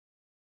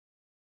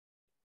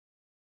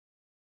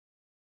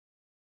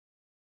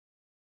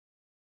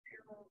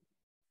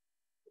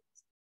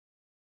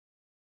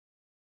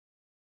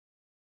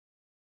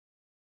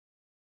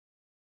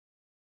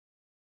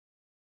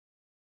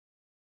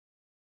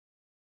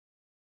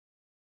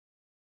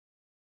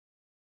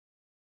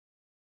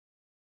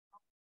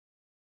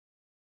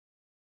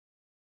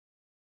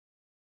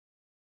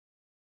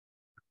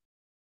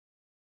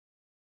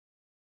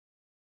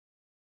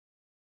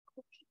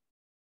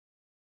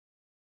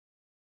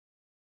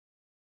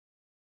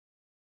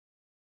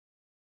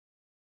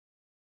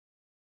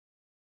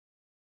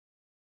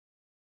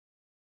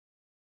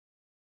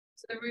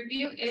 So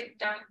review it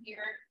down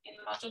here in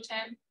module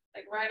 10,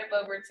 like right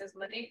above where it says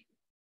limit.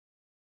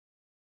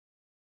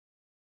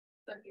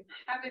 So if you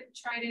haven't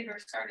tried it or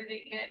started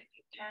it yet,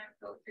 you can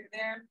go through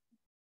there.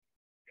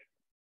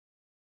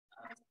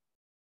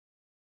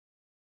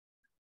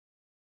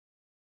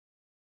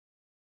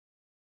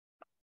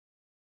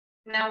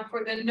 Now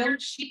for the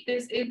note sheet,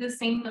 this is the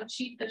same note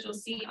sheet that you'll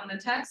see on the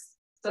test.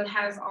 So it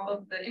has all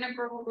of the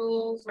integral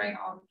rules, right?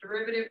 All the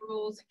derivative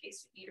rules in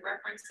case you need to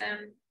reference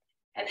them.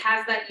 It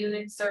has that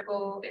unit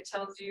circle. It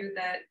tells you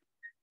that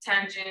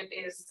tangent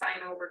is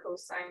sine over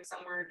cosine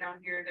somewhere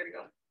down here. There we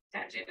go.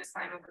 Tangent is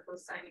sine over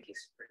cosine in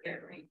case you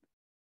forget, right?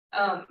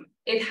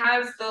 It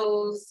has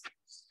those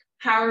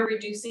power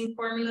reducing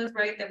formulas,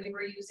 right? That we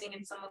were using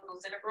in some of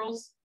those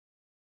integrals.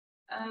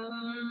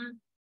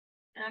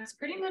 That's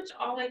pretty much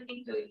all I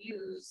think you'll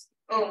use.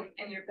 Oh,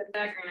 and your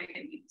Pythagorean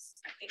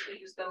identities. I think we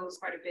use those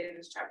quite a bit in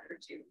this chapter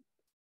too.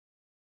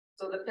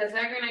 So the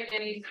Pythagorean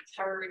identities and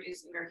power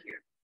reducing are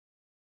here.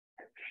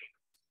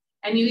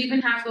 And you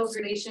even have those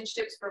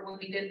relationships for when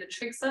we did the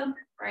trig sub,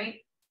 right?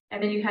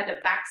 And then you had the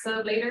back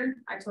sub later.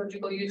 I told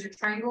you go use your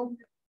triangle.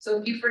 So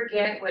if you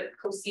forget what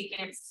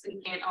cosecant,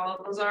 secant, all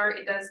of those are,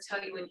 it does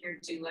tell you in here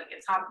too, like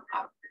it's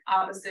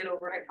opposite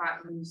over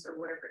hypotenuse or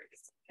whatever it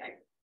is, okay?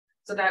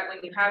 So that when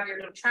you have your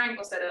little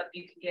triangle set up,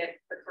 you can get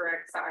the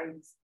correct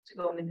sides to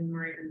go in the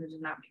numerator and the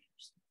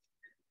denominators.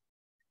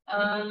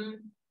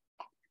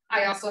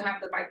 I also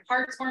have the by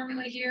parts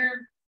formula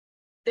here.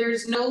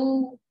 There's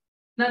nothing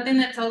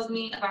that tells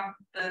me about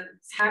the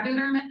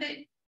tabular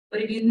method,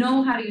 but if you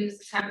know how to use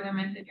the tabular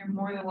method, you're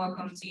more than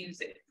welcome to use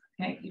it.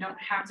 Okay, you don't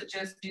have to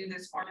just do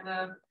this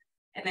formula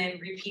and then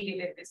repeat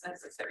it if it's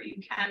necessary.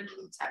 You can do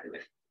the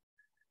tabular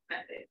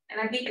method. And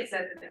I think it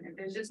says it in there.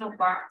 There's just no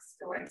box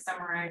to like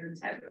summarize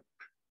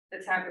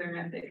the tabular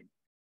method.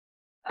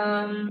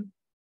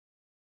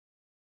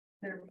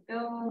 There we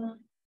go.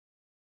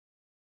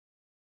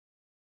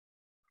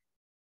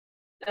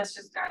 That's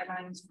just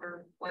guidelines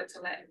for what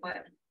to let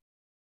what.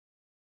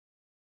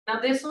 Now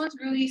this one's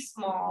really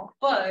small,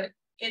 but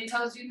it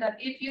tells you that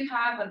if you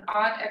have an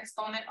odd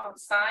exponent on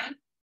side,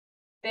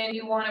 then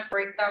you want to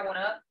break that one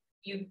up.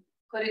 You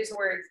put it to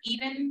where it's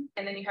even,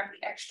 and then you have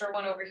the extra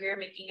one over here,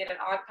 making it an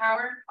odd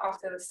power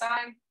off to the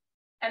side.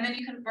 And then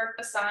you convert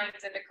the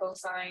sines into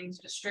cosines,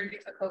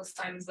 distribute the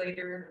cosines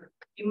later.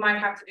 You might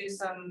have to do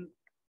some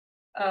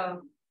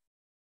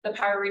the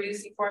power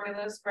reducing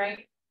formulas,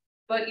 right?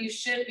 But you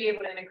should be able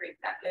to integrate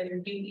that later.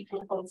 D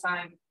equal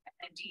cosine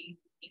and D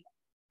equal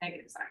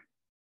negative sign.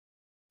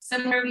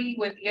 Similarly,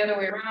 with the other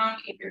way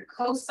around, if your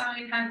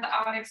cosine has the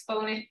odd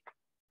exponent,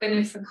 then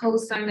it's the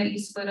cosine that you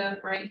split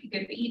up, right? You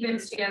get the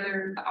evens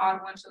together, the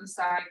odd one to the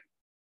side.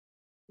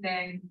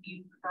 Then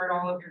you convert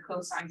all of your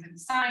cosines into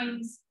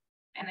sines,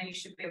 and then you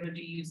should be able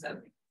to use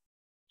them.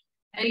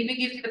 And it even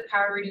gives you the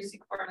power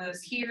reducing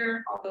formulas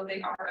here, although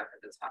they are up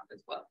at the top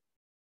as well.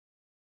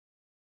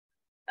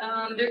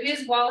 There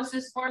is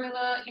Wallace's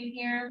formula in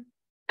here.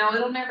 Now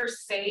it'll never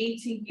say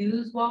to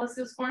use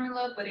Wallace's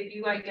formula, but if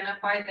you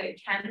identify that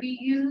it can be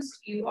used,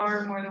 you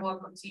are more than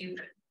welcome to use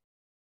it.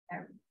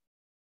 Okay.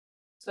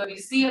 So if you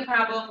see a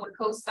problem with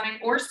cosine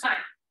or sine,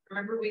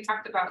 remember we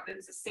talked about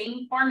it's the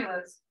same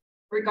formulas,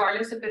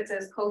 regardless if it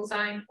says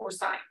cosine or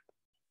sine.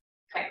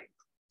 Okay,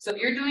 so if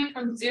you're doing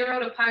from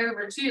 0 to pi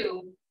over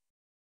 2,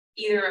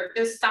 either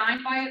just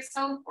sine by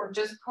itself or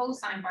just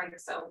cosine by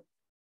itself,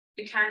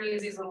 you can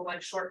use these little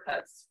like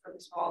shortcuts for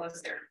this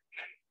Wallace there,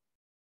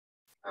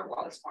 or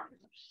Wallace formula.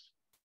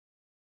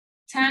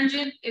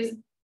 Tangent is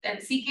and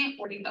secant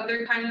or the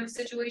other kind of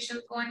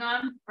situations going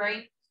on,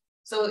 right?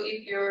 So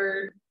if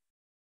you're,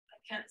 I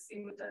can't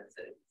see what that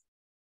says.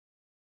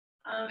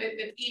 If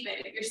it's even,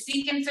 if your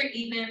secants are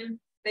even,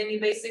 then you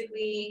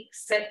basically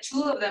set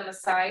 2 of them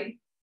aside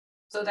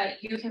so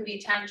that U can be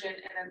tangent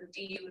and then the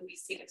du would be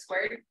secant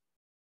squared.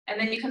 And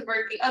then you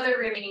convert the other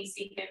remaining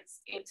secants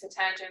into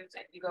tangents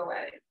and you go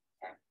at it.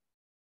 Okay.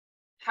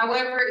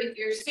 However, if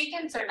your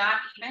secants are not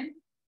even,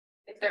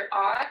 if they're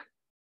odd,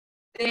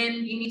 then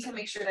you need to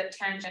make sure that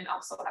tangent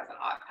also has an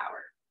odd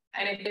power.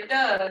 And if it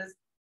does,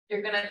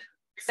 you're gonna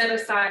set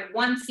aside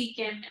 1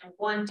 secant and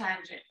 1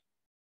 tangent.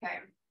 Okay,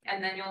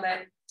 and then you'll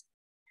let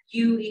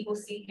U equal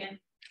secant,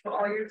 so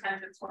all your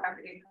tangents will have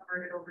to get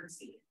converted over to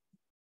secant.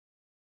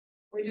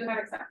 We do have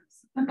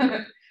examples.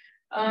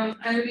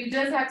 And if you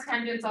just have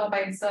tangents all by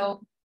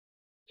itself,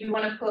 you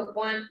want to put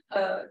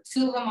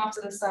 2 of them off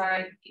to the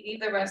side, you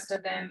leave the rest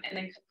of them, and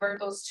then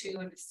convert those 2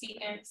 into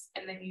secants,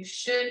 and then you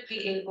should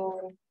be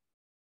able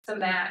to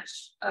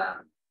match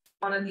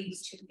one of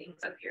these 2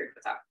 things up here at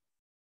the top.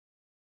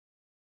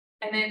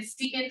 And then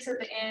secant to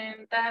the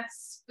end,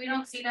 we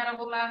don't see that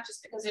overlap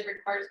just because it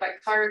requires by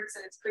parts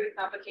and it's pretty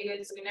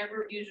complicated, so we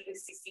never usually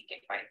see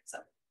secant by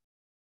itself.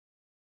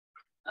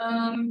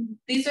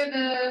 These are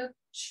the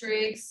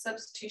trig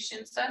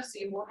substitution stuff, so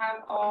you will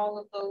have all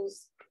of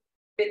those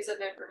bits of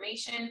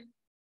information.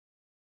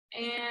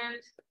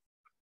 And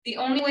the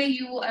only way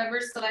you will ever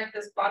select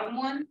this bottom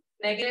one,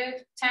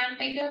 negative tan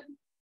theta,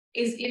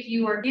 is if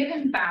you are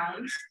given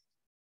bounds,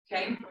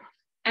 okay?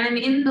 And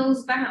in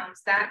those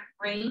bounds, that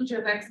range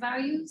of x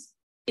values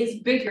is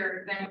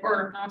bigger than,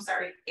 or no, I'm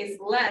sorry, is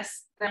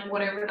less than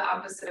whatever the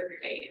opposite of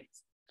your a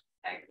is,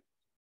 okay?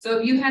 So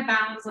if you had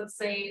bounds, let's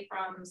say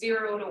from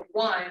 0 to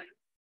 1,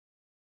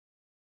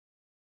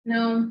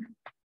 no,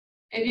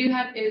 if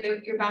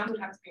your bounds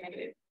would have to be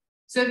negative.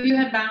 So if you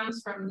had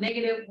bounds from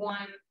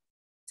 -1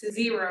 to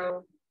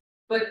 0,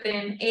 but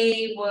then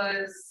a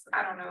was,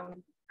 I don't know,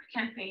 I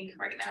can't think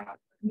right now,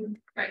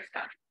 right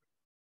now.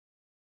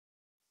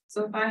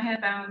 So if I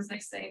had bounds,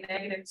 let's say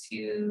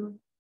 -2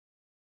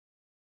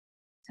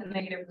 to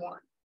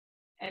 -1,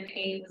 and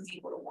a was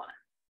equal to 1.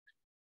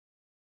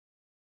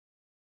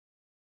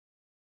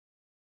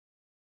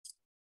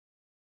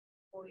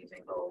 We'll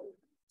even go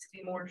to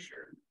be more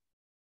sure.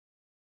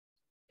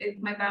 If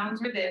my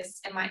bounds were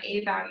this and my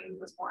a value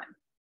was 1,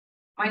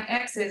 my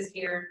x's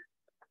here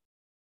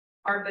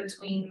are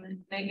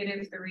between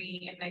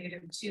 -3 and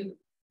 -2,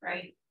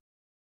 right?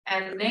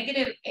 And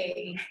negative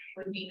a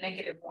would be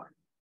 -1.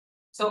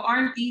 So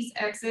aren't these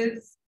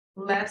x's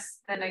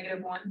less than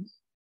 -1?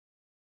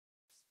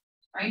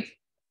 Right?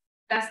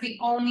 That's the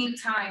only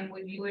time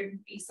when you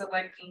would be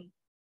selecting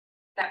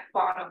that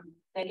bottom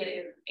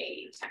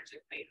 -a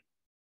tangent plane,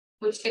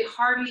 which it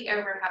hardly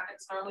ever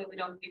happens. Normally we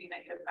don't give you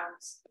negative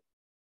bounds.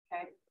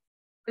 Okay.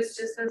 This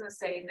just doesn't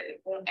say that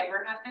it won't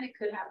ever happen. It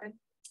could happen.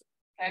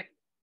 Okay. It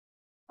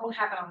won't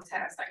happen on the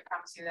test, I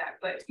promise you that,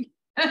 but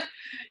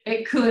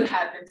it could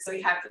happen, so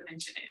you have to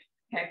mention it.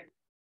 Okay.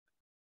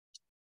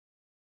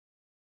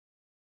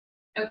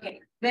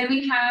 Okay, then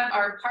we have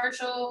our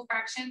partial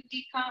fraction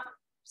decomp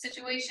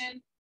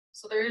situation.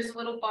 So there is a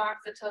little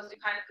box that tells you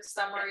kind of the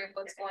summary of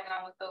what's going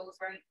on with those,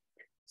 right?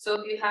 So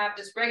if you have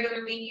just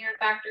regular linear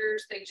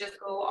factors, they just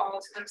go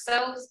all to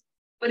themselves.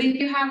 But if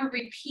you have a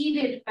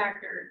repeated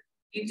factor,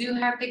 you do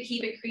have to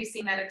keep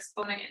increasing that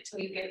exponent until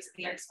you get to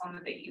the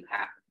exponent that you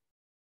have.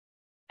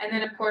 And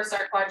then of course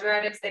our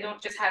quadratics, they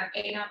don't just have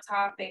a on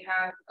top, they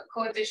have a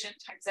coefficient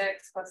times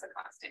x plus a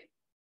constant.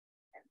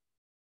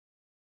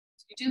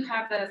 So you do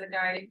have that as a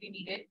guide if you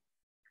need it.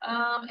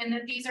 And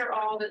then these are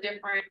all the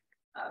different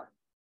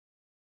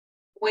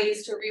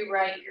ways to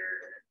rewrite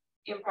your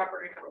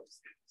improper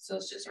integrals. So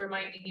it's just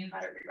reminding you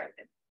how to rewrite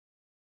them.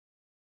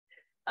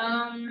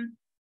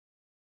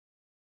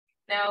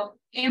 Now,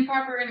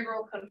 improper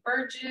integral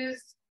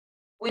converges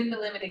when the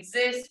limit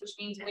exists, which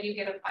means when you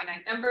get a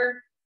finite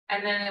number,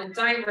 and then it will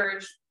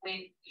diverge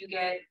when you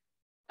get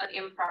an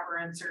improper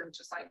answer, which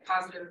is like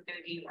positive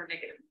infinity or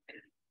negative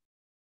infinity.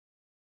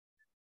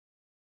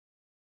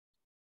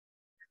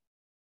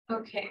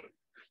 Okay.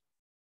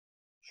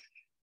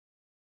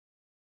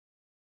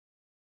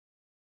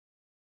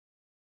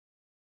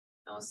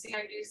 Oh, see,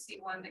 I do see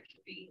one that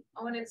could be,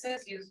 oh, and it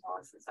says use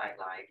Wallace's, I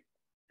lied.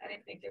 I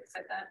didn't think it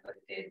said that, but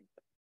it did.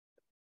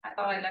 I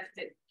thought I left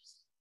it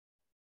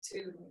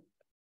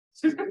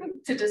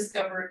to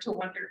discover, to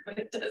wonder, but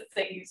it does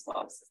say use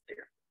Wallace's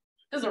theorem.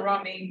 There's a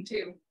wrong name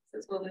too,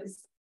 says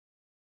Willis.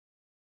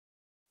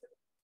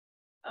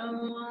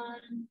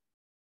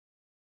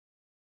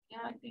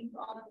 Yeah, I think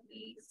all of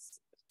these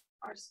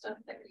are stuff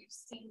that we've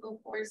seen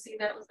before. See,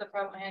 that was the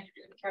problem I had to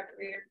do in the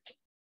calculator.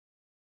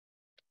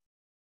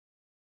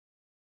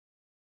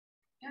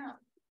 Yeah.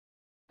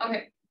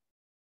 Okay.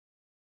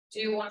 Do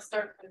you want to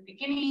start from the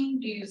beginning?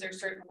 Do you, is there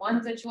certain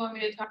ones that you want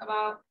me to talk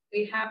about?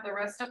 We have the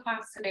rest of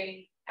class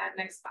today at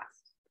next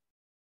class.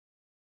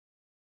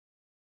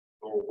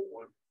 Oh,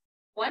 one.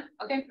 One?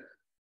 Okay.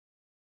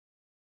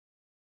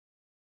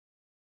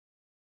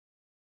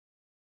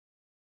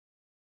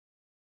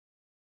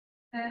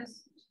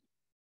 Test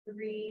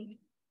 3.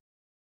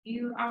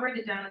 I'll write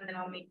it down and then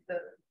I'll make the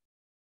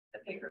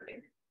paper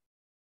bigger.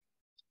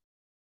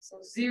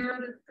 So 0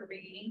 to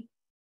 3,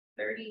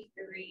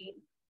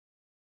 33.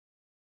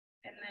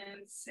 And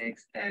then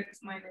 6x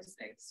minus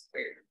x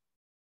squared.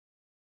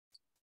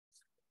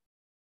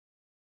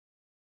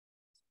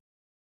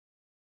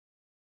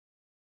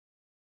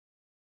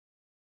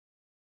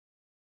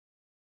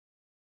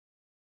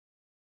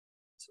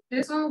 So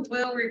this one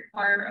will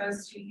require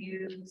us to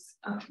use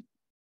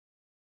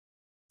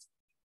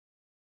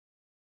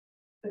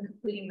the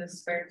completing the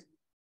square.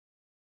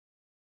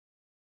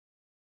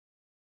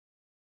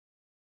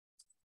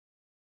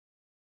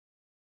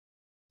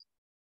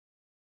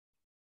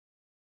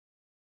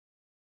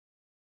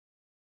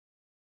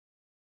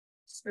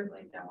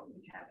 Scribbling down what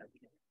we have.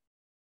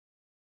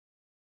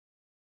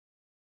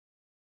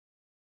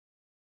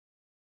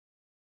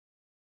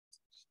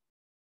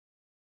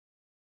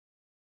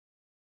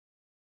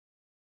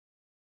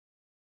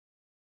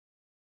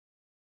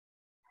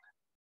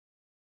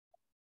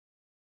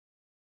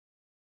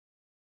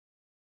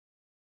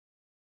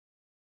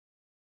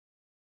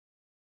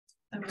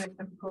 I'm going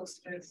to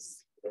post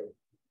this.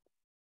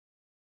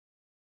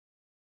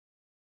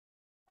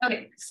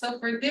 Okay, so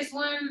for this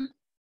one,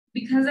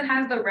 because it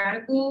has the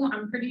radical,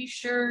 I'm pretty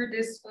sure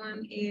this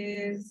one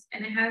is,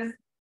 and it has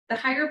the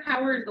higher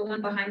power is the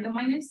one behind the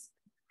minus.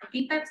 I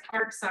think that's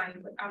arc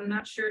sine, but I'm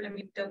not sure. Let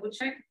me double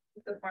check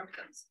with the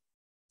formulas.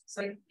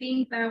 So I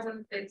think that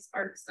one fits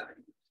arc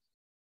sine.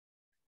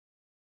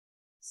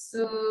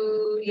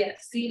 So yeah,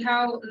 see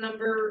how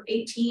number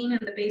 18 in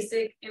the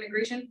basic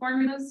integration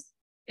formulas,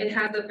 it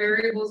has the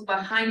variables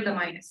behind the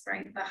minus,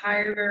 right? The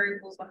higher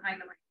variables behind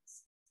the minus.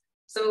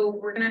 So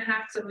we're gonna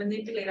have to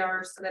manipulate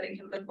ours so that it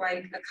can look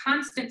like a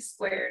constant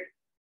squared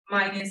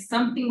minus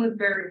something with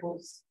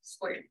variables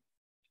squared.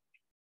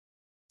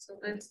 So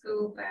let's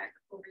go back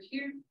over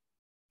here.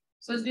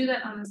 So let's do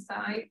that on the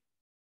side.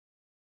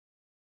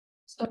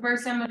 So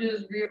first thing I'm gonna do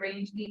is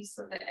rearrange these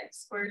so that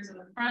x squared is in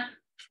the front,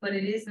 but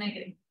it is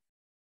negative.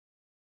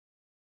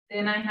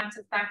 Then I have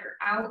to factor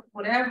out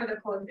whatever the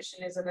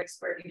coefficient is of x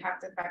squared, you have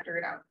to factor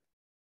it out.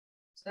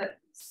 So that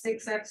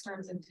 6x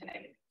turns into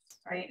negative,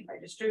 right? If I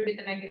distribute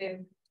the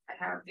negative,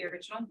 I have the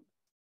original.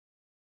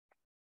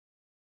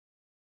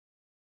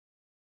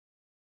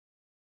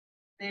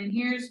 Then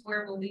here's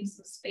where we'll leave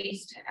some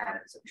space to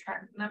add and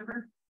subtract the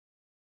number.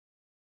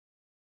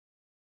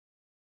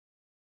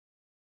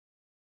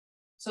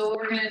 So what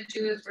we're gonna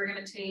do is we're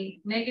gonna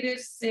take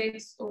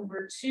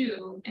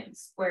 -6/2 and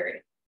square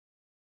it.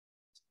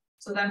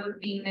 So that would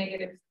be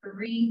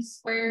 -3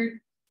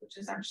 squared, which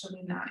is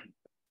actually 9.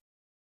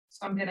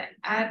 So I'm gonna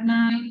add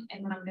 9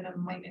 and then I'm gonna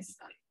minus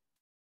 9.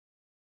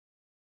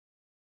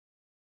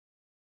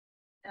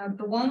 Now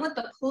the one with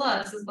the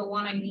plus is the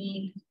one I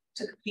need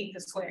to complete the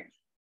square,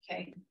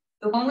 okay?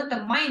 The one with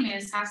the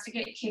minus has to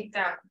get kicked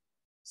out.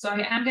 So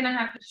I am gonna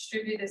have to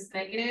distribute this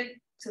negative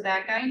to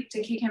that guy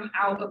to kick him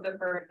out of the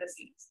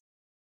parentheses.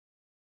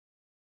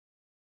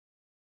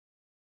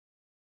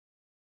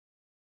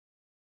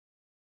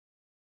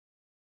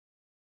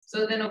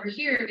 So then over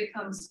here it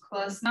becomes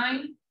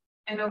 +9,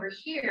 and over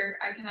here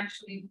I can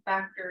actually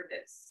factor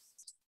this.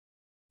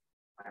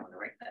 I want to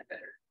write that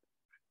better.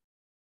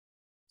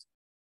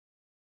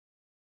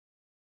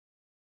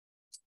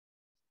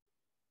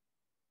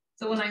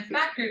 So when I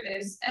factor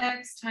this,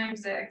 x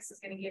times x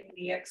is going to give me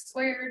the x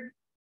squared.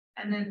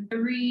 And then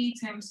 3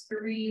 times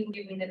 3 will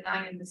give me the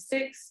 9 and the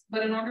 6.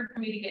 But in order for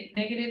me to get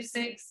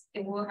 -6,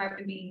 it will have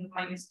to be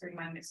 -3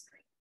 minus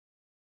 3.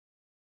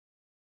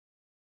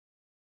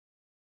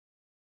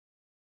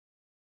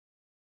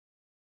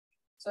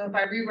 So if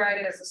I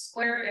rewrite it as a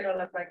square, it'll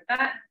look like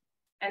that.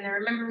 And then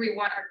remember, we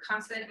want our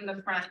constant in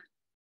the front.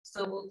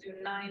 So we'll do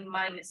 9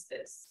 minus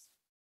this.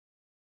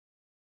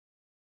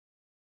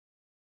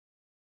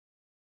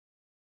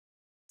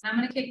 I'm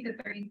going to take the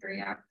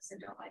 33 out because I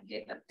don't like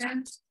it up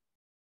there.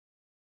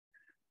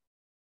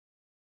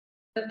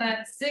 But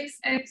that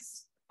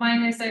 6x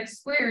minus x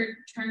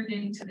squared turned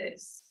into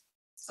this.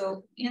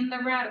 So in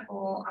the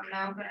radical, I'm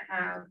now going to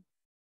have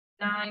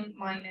 9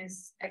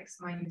 minus x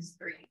minus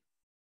 3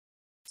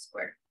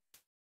 squared.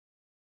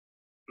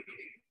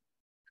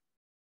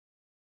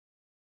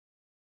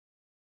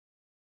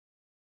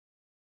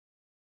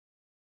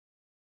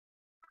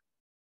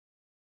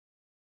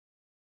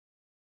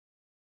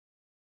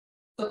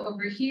 So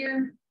over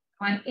here,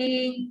 my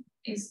a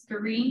is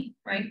 3,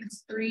 right?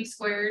 Because 3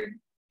 squared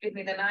give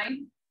me the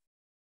 9.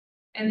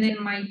 And then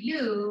my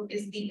u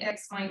is the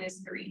x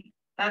minus 3.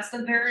 That's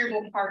the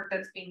variable part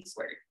that's being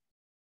squared.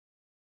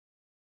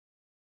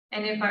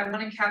 And if I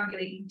want to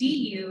calculate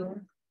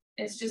du,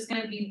 it's just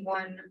going to be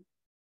 1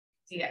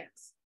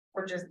 dx,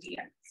 or just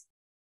dx.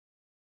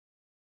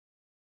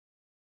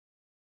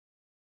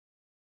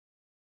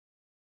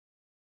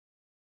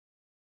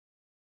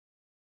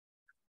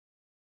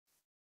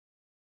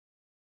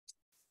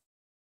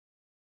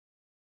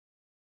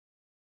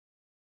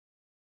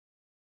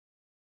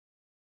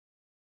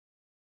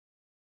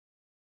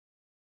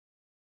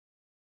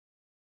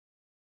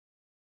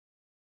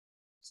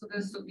 So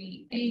this will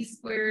be a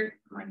squared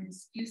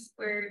minus u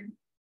squared,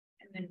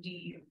 and then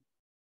du,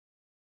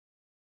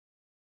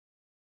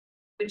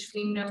 which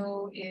we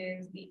know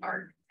is the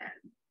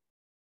arctan.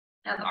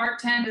 Now the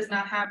arctan does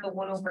not have the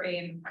 1/a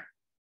in front.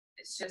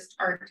 It's just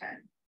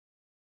arctan.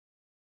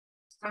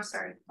 I'm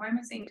sorry, why am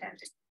I saying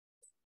tangent?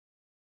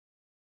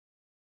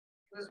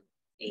 It was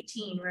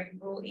 18, right?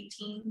 Rule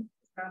 18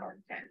 is not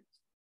arctan.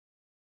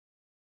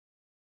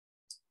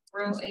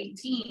 Rule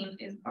 18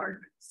 is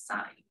arc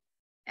sine.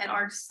 And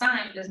arc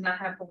sine does not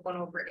have the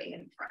 1/a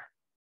in front.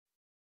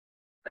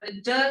 But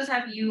it does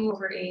have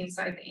u/a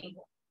inside the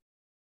angle.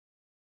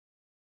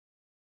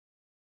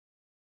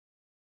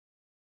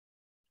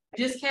 I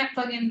just can't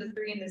plug in the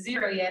 3 and the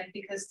 0 yet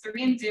because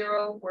 3 and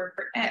 0 were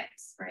for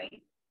x,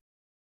 right?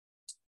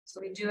 So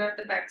we do have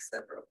to back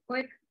step real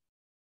quick.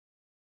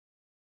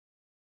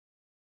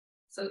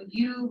 So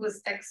u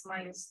was x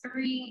minus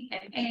 3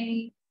 and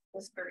a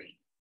was 3.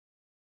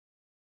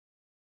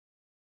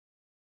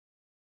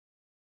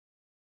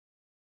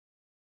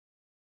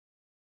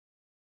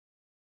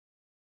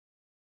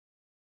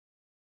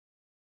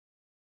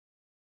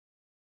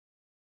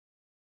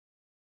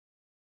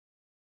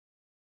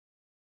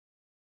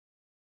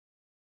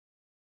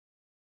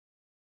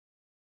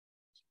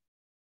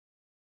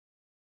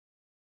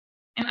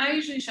 And I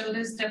usually show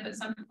this step, but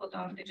some people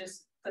don't. They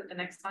just put the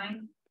next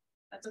line.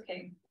 That's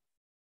okay.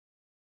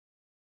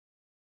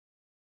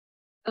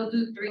 They'll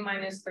do 3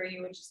 minus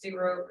 3, which is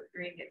 0, but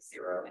 3 gets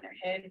 0 in their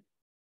head.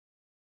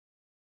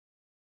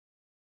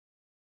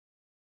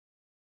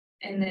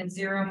 And then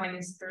 0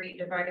 minus 3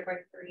 divided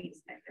by 3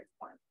 is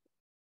 -1.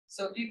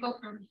 So if you go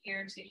from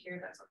here to here,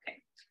 that's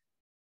okay.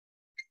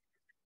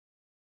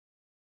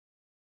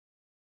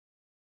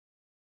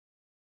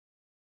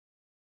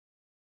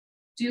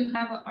 Do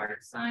have an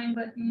arc sine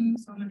button,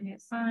 so I'm going to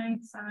hit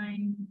sine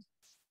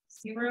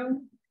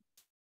 0.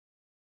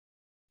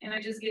 And I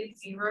just get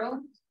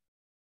 0.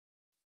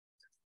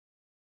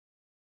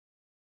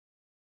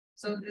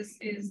 So this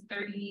is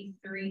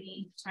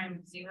 33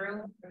 times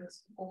 0 for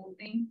this whole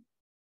thing.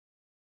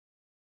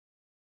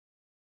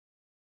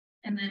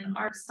 And then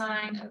arc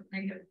sine of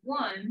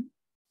 -1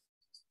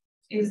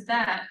 is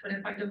that, but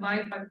if I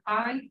divide by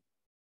pi,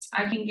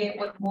 I can get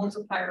what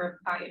multiplier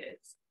of pi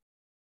is.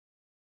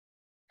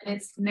 And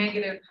it's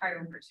 -pi/2.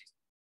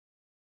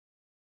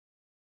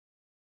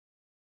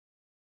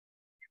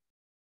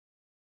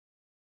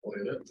 Oh,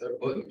 yeah, that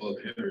button above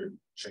enter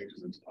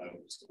changes into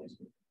title.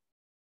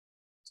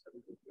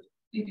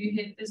 If you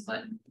hit this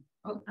button,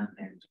 oh, not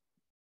there.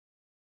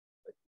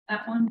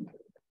 That one.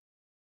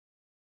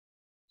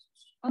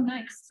 Oh,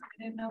 nice. I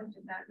didn't know it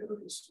did that.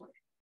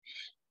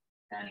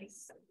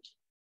 Nice.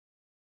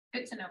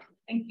 Good to know.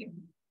 Thank you.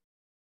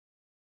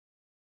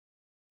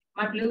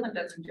 My blue one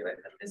doesn't do it,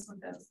 but this one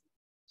does.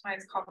 That's why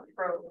it's called a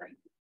Pro, right?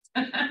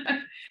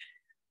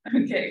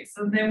 Okay,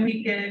 so then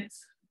we get,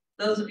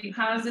 those would be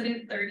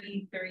positive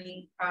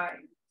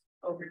 30/35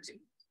 over 2.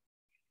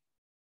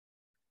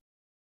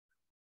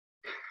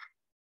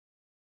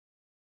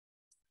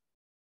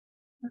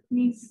 Let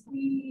me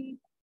see.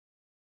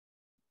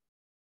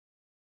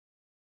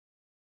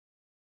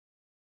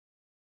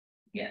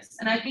 Yes,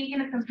 and I think in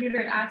a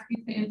computer it asks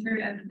you to enter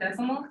it as a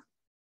decimal.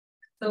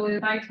 So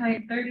if I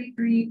type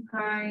 33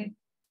 pi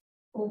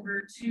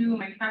over 2 on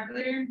my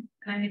calculator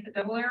and I hit the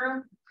double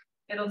arrow,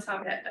 it'll tell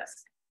me that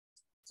decimal.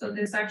 So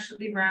this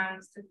actually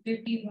rounds to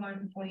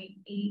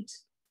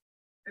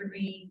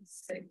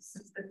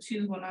 51.836. The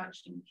 2 will not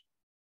change.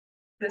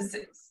 The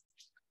 6.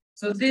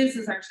 So this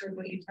is actually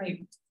what you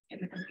type in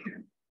the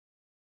computer.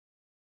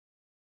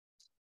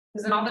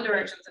 Because in all the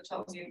directions it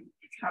tells you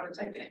how to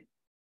type it.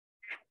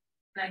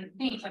 And I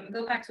think, let me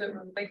go back to it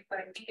real quick, but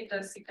I think it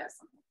does see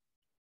decimal.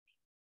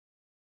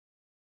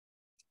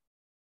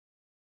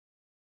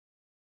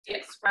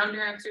 Yes, round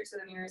your answer to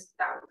the nearest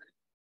thousand.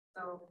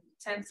 So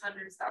tens,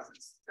 hundreds,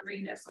 thousands,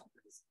 3 decimal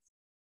places.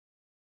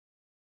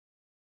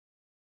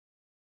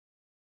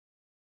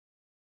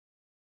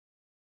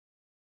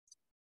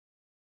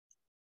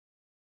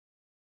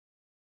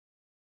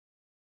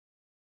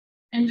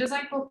 And just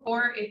like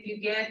before, if you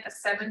get a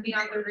 70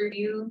 on the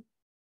review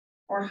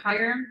or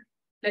higher,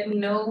 let me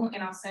know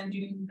and I'll send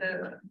you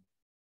the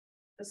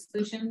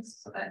solutions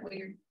so that way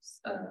you're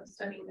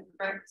studying the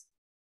correct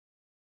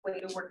way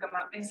to work them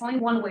out. It's only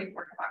one way to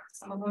work them out.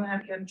 Some of them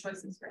have given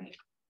choices for you,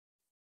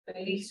 but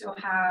at least you'll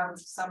have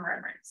some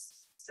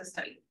reference to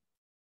study.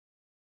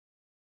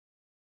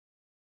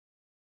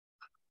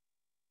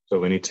 So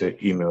we need to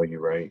email you,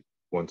 right?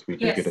 Once we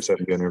do get a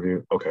second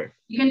interview. Okay.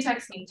 You can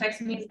text me. Text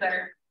me is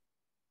better.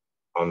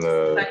 On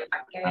the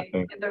I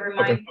get the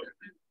reminder.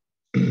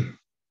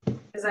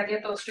 Because I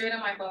get those straight on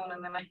my phone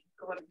and then I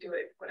go and do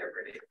it, whatever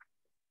it is.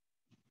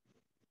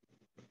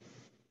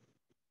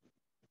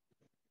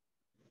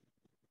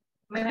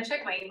 I mean, I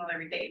check my email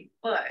every day,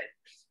 but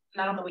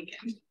not on the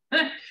weekend.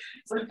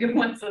 So if you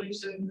want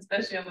solutions,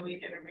 especially on the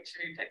weekend, make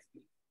sure you text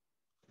me.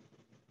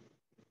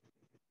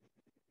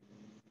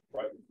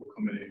 Right before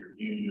coming in here,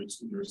 you and your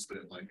tutor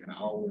spent like an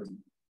hour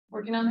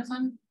working on this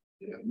one.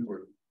 Yeah, we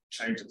were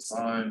changing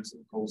signs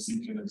and code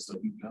seeking and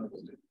stuff. We kind of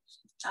did.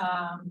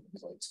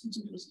 Like 2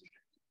 tutors.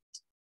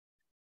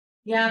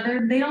 Yeah,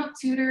 they don't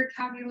tutor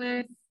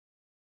calculus.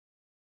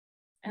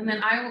 And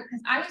then I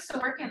used to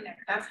work in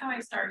there. That's how I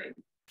started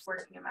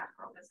working in math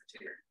world as a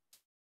tutor.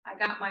 I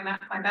got my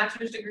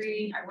bachelor's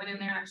degree. I went in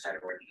there and I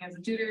started working as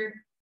a tutor.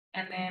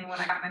 And then when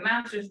I got my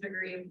master's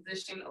degree, a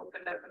position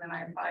opened up and then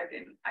I applied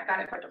and I got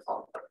it by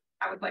default.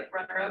 I was like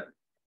runner up.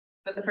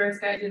 But the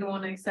first guy didn't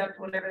want to accept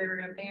whatever they were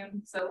going to pay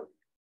him. So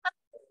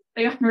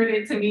they offered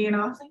it to me and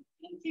I was like,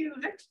 thank you.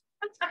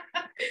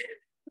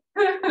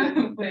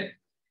 But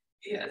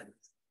yes.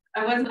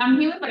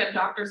 He was like a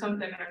doctor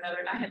something or another,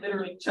 and I had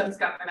literally just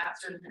got my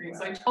master's degree,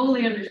 so I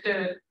totally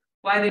understood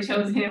why they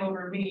chose him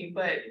over me,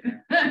 but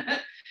I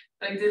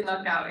did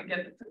luck out and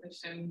get the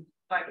position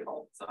by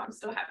default, so I'm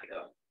still happy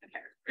though.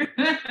 Okay.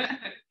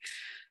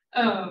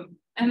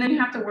 And then you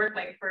have to work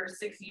like for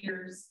 6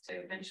 years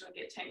to eventually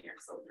get tenure.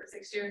 So for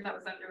 6 years, I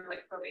was under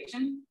like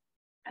probation,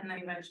 and then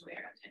eventually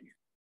I got tenure.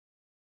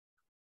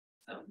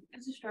 So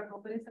it's a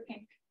struggle, but it's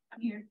okay. I'm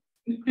here.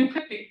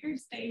 Here to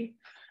stay.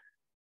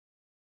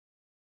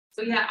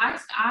 So yeah,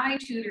 I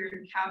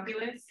tutored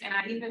calculus and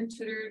I even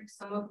tutored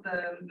some of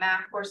the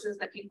math courses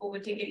that people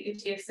would take at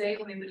UTSA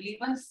when they would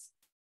leave us,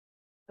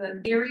 the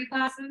theory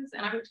classes,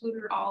 and I would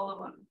tutor all of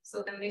them.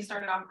 So then they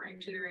started offering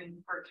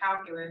tutoring for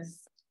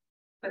calculus.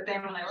 But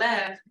then when I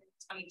left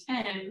in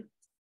 2010,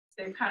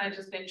 they've kind of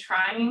just been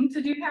trying to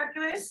do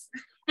calculus.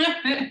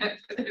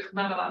 There's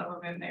not a lot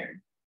of them in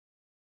there.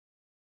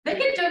 They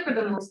can do it for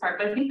the most part,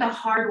 but I think the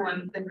hard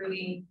ones, they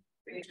really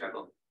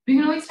struggle. You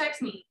can always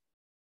text me.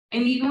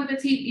 And even with the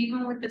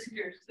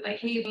tutors, like,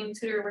 hey, being a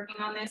tutor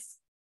working on this,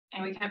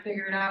 and we can't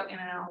figure it out,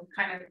 and I'll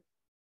kind of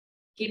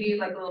give you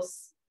like a little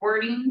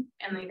wording,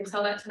 and then you can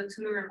tell that to the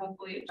tutor, and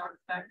hopefully it jogs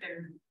back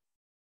their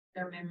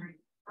memory.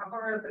 How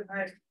far are the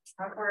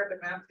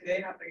math do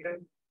they have to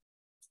go?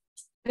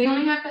 They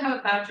only have to have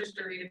a bachelor's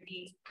degree to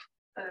be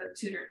a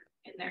tutor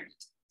in there.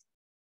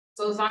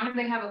 So as long as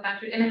they have a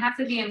bachelor's, and it has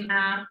to be in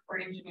math or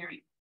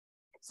engineering.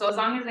 So as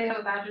long as they have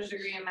a bachelor's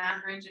degree in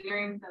math or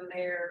engineering, then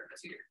they're a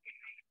tutor.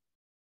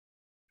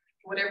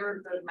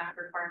 Whatever the math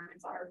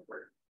requirements are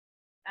for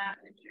math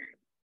and engineering.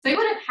 So they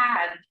would have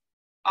had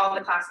all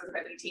the classes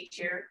that we teach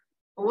here,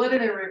 but whether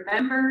they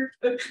remember,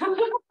 that's a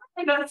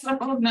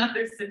whole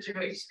nother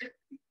situation.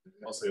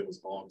 I'll say it was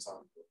a long time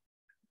ago.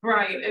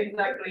 Right,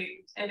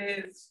 exactly. It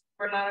is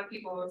For a lot of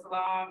people, it was a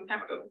long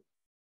time ago.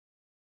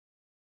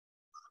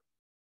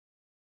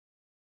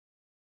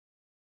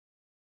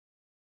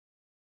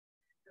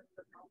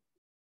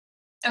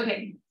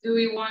 Okay, do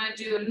we want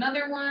to do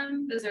another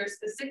one? Is there a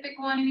specific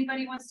one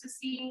anybody wants to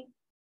see?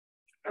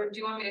 Or do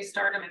you want me to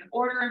start them in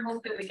order and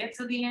hope that we get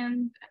to the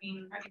end? I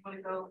mean, how do you want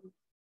to go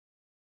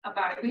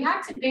about it? We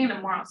have today and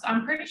tomorrow, so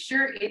I'm pretty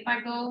sure if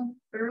I go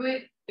through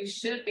it, we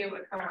should be able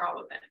to cover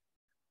all of them.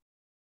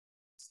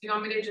 So you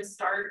want me to just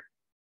start?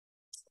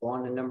 Go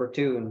on to number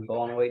 2 and go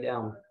all the way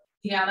down.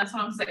 Yeah, that's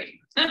what I'm saying.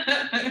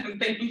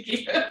 Thank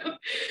you.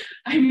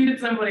 I needed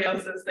somebody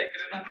else to say it,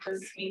 not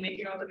just me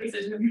making all the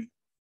decisions.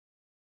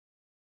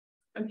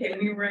 Okay,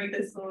 let me write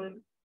this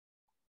one.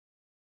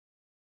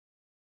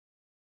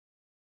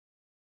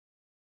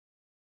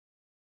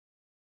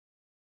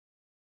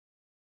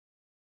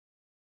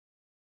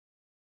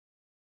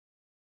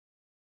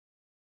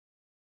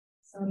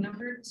 So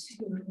number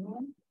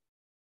 2.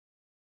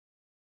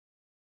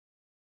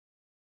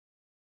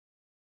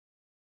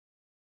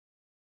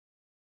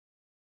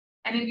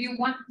 And if you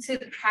want to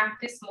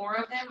practice more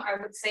of them,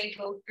 I would say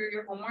go through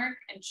your homework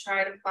and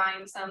try to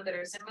find some that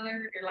are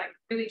similar. You're like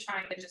really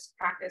trying to just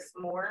practice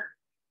more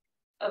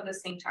of the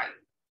same type.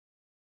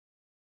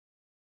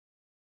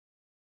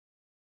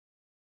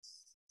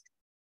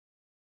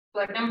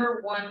 Like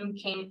number 1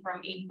 came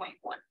from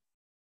 8.1.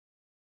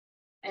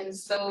 And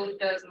so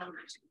does number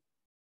 2.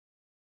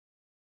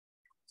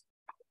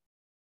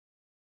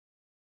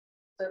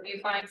 So if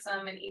you find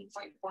some in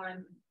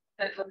 8.1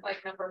 that look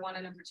like number 1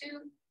 and number 2,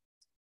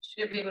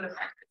 should be able to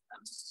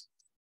practice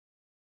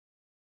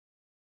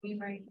them. We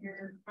right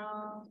here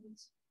from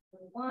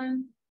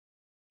 1,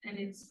 and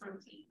it's from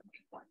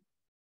 8.1.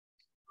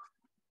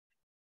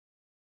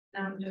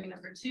 Now I'm doing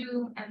number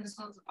 2, and this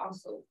one's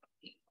also from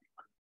 8.1.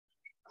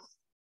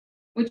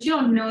 Which you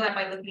don't know that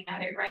by looking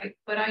at it, right?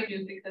 But I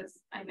do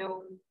because I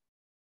know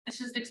it's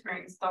just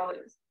experience. That's all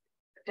it is.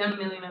 I've done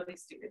a million of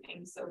these stupid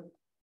things, so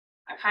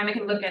I kind of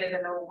can look at it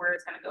and know where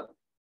it's gonna go.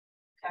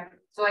 Okay,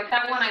 so like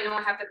that one, I know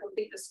I have to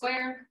complete the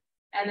square,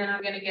 and then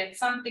I'm gonna get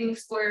something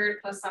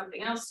squared plus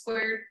something else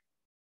squared,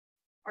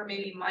 or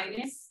maybe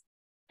minus,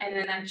 and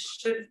then that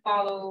should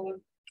follow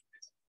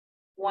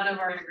one of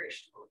our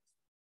integration rules.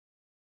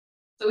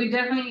 So we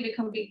definitely need to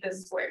complete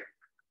this square.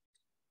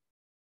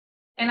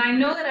 And I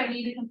know that I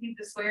need to complete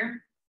the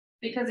square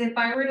because if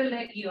I were to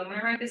let you, I'm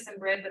gonna write this in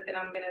red, but then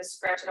I'm gonna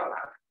scratch it all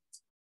out.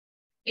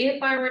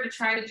 If I were to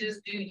try to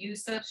just do u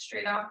sub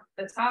straight off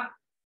the top,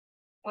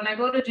 when I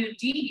go to do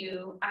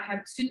du, I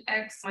have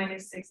 2x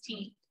minus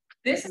 16.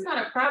 This is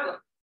not a problem,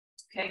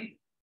 okay?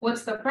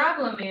 What's the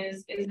problem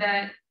is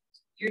that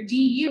your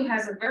du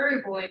has a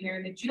variable in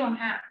here that you don't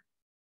have,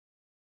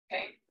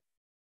 okay?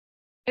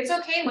 It's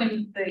okay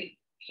when the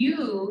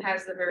u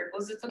has the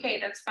variables, it's okay,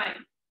 that's fine.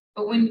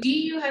 But when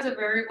du has a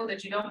variable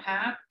that you don't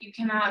have, you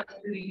cannot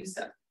do the u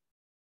sub.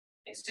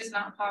 It's just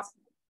not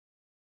possible,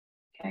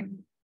 okay?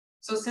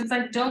 So since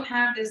I don't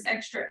have this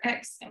extra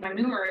x in my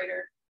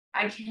numerator,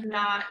 I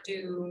cannot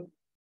do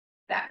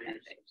that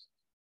method.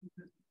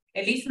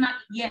 At least not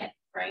yet,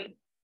 right?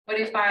 But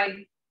if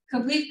I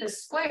complete the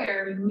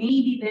square,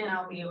 maybe then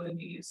I'll be able to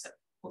do u sub.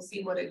 We'll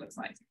see what it looks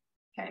like,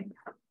 okay?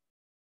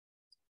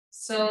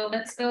 So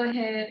let's go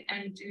ahead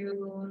and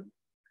do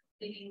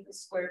completing the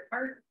square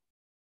part.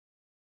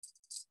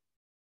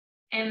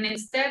 And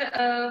instead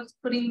of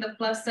putting the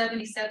plus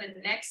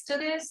 77 next to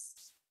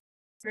this,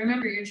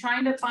 remember, you're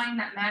trying to find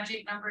that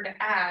magic number to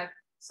add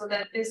so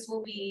that this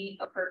will be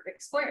a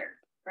perfect square,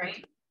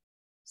 right?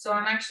 So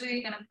I'm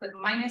actually gonna put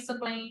minus a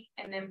blank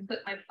and then put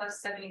my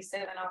plus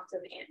 77 off to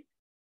the end.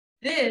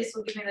 This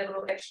will give me that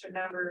little extra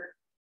number,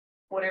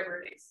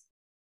 whatever it is.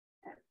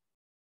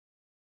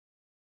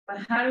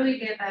 But how do we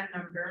get that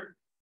number?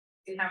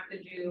 We have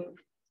to do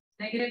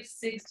negative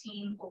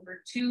 16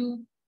 over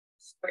 2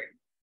 squared.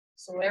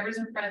 So whatever's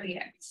in front of the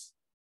x.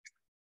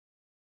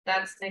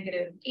 That's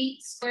negative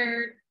 8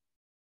 squared,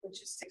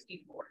 which is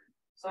 64.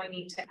 So I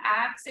need to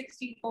add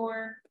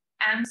 64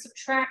 and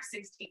subtract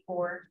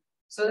 64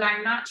 so that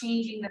I'm not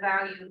changing the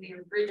value of the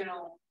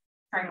original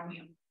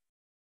trinomial.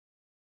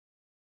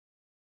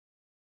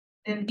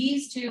 Then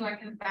these two I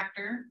can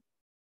factor.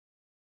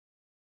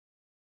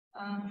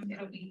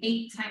 It'll be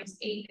 8 times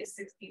 8 is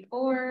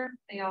 64.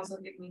 They also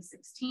give me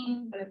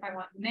 16, but if I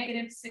want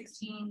negative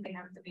 16, they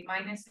have to be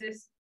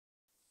minuses.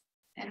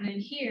 And then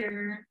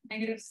here,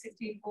 negative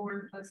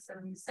 64 plus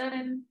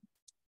 77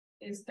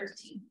 is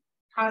 13,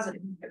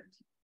 positive 13.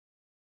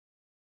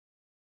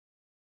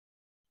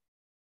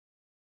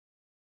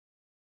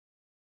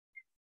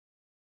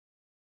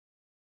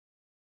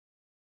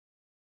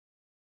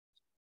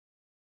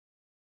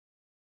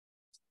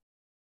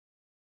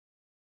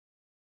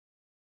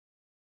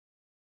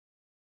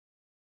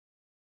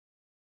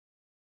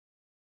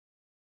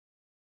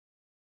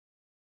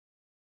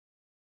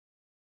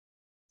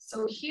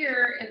 So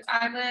here, if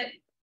I let, I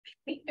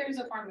think there's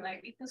a formula.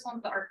 I think this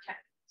one's the arctech.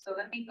 So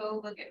let me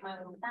go look at my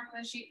little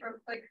formula sheet real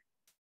quick.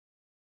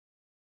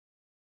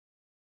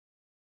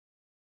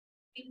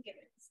 I think it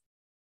is.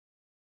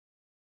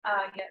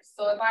 Yes,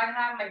 so if I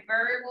have my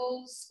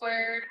variables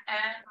squared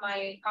and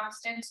my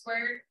constant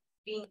squared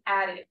being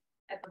added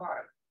at the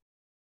bottom,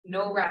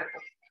 no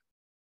radical.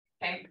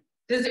 Okay,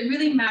 does it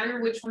really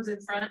matter which one's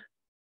in front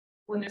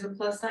when there's a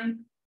plus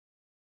sign?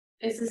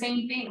 It's the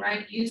same thing,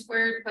 right? U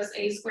squared plus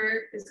A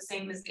squared is the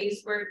same as A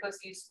squared plus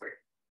U squared.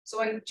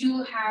 So I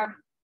do have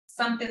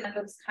something that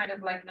looks kind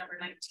of like number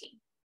 19.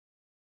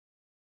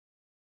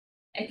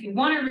 If you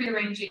want to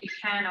rearrange it, you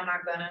can, I'm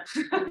not gonna.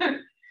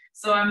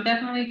 So I'm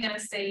definitely gonna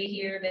say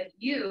here that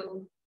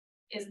U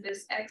is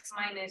this X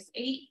minus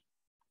 8,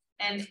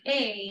 and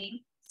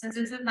A, since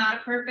this is not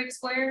a perfect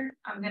square,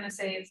 I'm gonna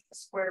say it's the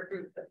square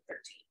root of 13.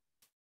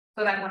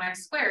 So that when I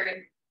square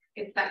it,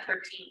 it's that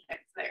 13X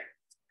there,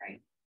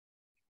 right?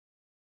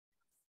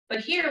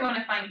 But here when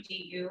I find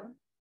du,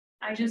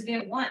 I just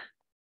get 1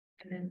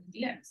 and then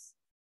dx.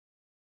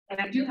 And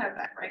I do have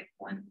that, right?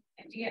 1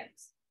 and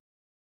dx.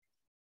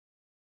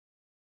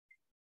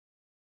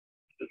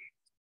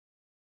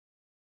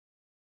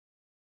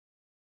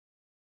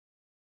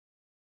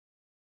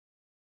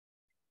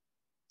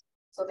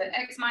 So the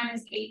X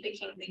minus 8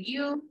 became the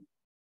U.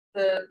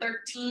 The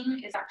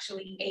 13 is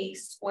actually A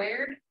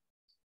squared.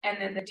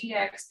 And then the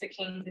dx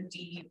became the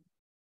du.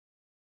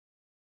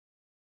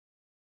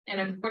 And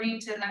according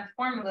to that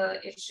formula,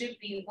 it should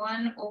be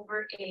 1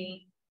 over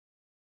A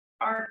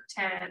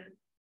arctan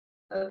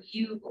of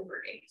U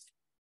over A.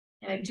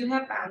 And I do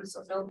have values,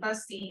 so no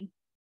plus C.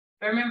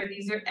 But remember,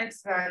 these are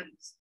X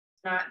values,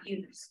 not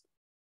U's.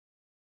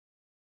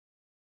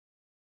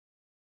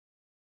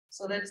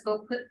 So let's go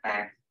put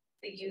back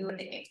the U and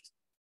the A.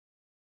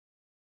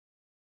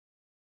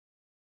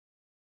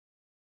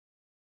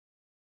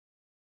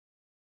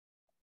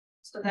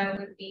 So that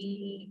would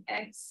be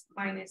X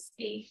minus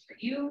 8 for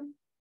U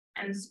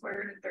and square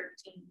root of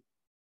 13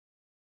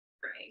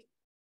 for A.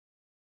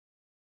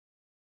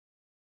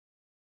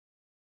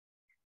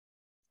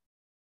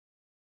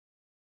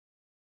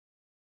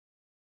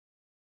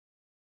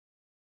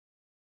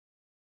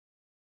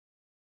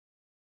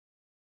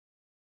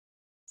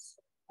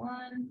 So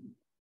 1.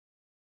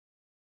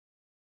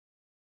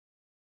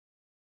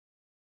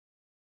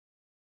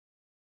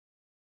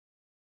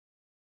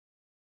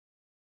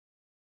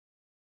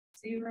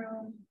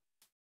 Zero.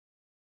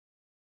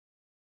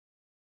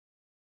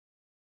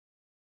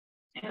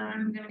 And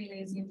I'm gonna be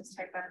lazy and just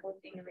type that whole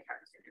thing in the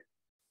calculator.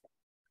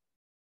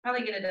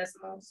 Probably get a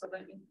decimal, so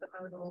let me put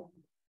my little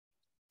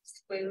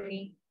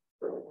squiggly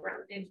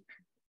rounded.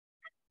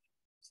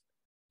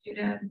 Do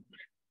that.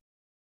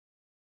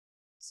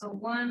 So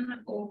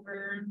 1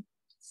 over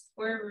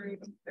square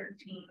root of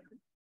 13.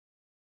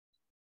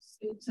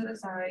 Scoot to the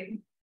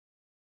side.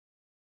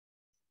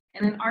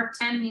 And then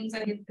arctan means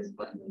I get this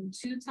button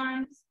 2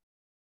 times.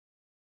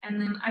 And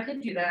then I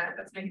could do that.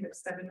 That's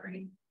 -7,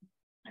 right?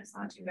 That's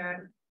not too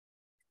bad.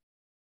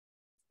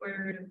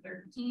 Square root of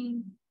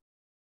 13.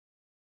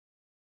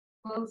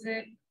 Close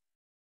it.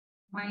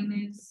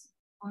 Minus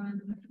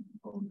 1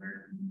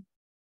 over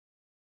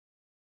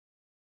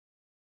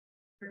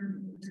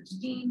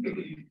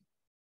 13.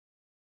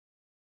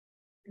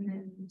 And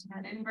then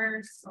tan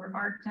inverse or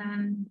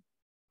arctan,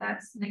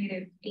 that's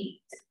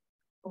 -8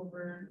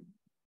 over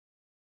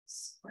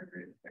square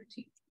root of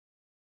 13.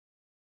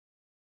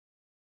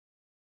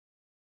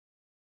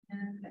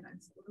 And then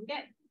that's what we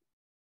get.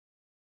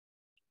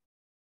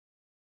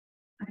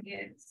 I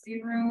get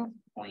 0.0114.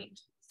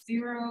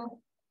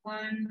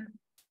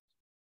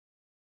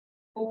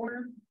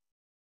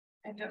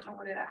 I don't know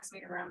what it asked me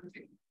to round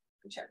to.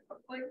 Check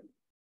quickly.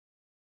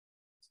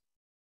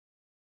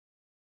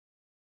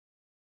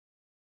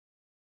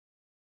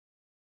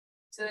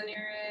 To the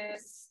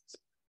nearest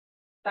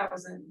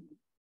 1,000.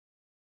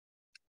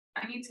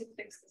 I need to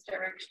fix this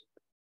direction.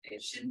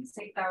 It shouldn't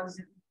say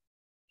 1,000.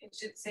 It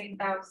should say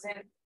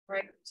 1,000,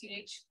 right?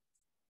 TH.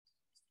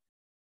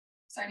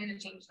 So I need to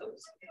change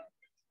those.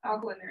 I'll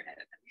go in there and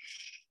edit them.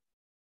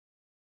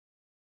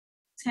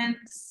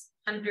 Tenths,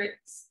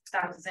 hundredths,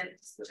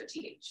 thousandths with a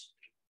TH.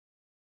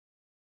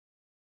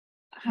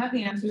 I have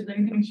the answers, but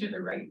I'm making sure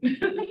they're right.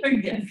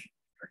 Yes.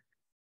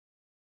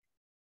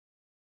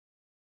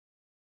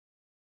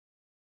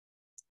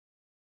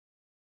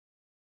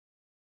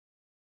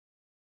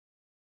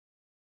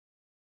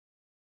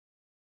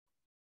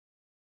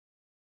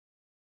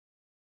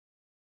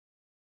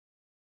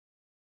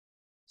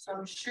 So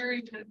I'm sure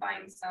you can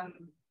find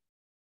some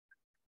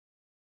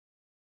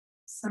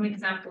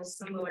examples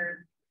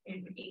similar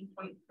in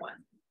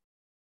 8.1.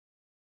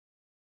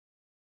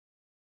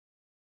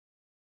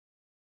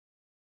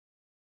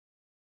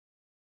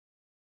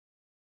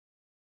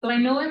 So I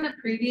know in the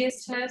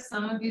previous test,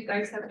 some of you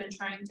guys have been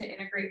trying to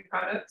integrate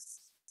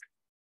products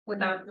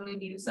without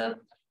doing use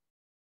of.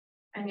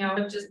 And y'all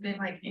have just been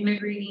like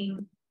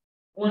integrating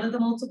one of the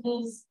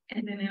multiples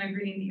and then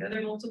integrating the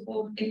other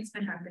multiple. It's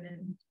been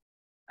happening.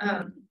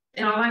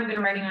 And all I've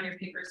been writing on your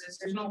papers is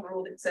there's no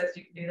rule that says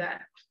you can do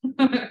that.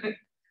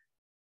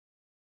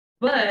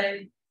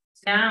 But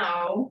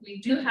now we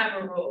do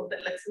have a rule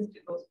that lets us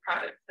do those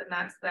products, and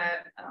that's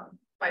that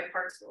by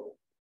parts rule.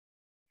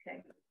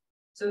 Okay.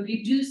 So if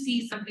you do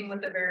see something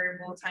with a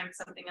variable times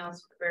something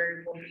else with a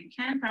variable, you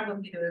can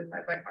probably do it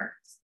by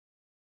parts.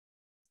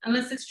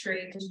 Unless it's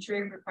trig, because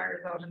trig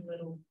requires all the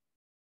little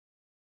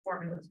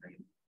formulas for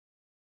you.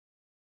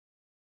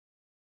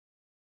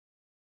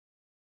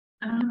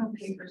 I don't know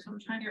paper, so I'm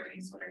trying to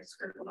erase what I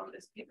scribbled on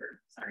this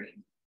paper. Sorry.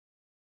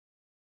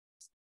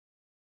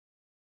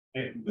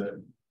 And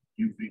the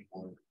UV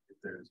one, if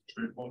there's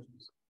trig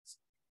functions.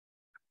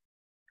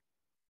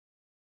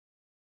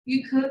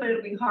 You could, but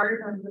it'll be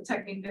harder than the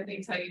technique that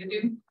they tell you to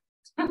do.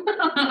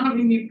 I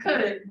mean, you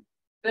could.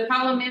 The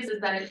problem is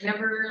that it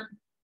never,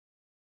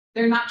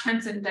 they're not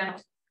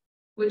transcendental,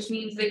 which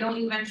means they don't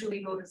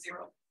eventually go to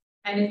zero.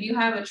 And if you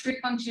have a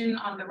trig function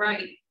on the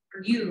right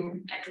for U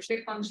and a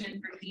trig function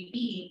for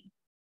dB,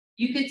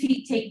 you could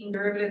keep taking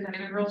derivatives and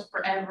integrals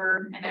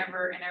forever and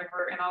ever and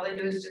ever, and all they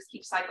do is just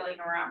keep cycling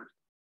around.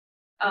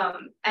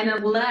 And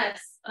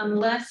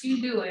unless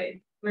you do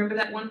it, remember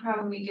that one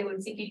problem we did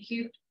with secant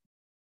cubed?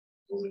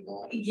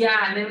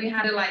 Yeah, and then we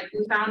had to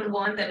we found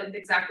one that looked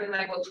exactly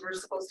like what we were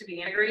supposed to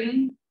be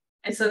integrating.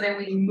 And so then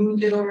we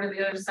moved it over to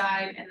the other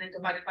side and then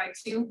divided by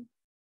 2.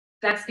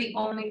 That's the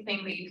only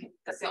thing that you can,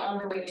 that's the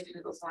only way to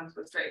do those ones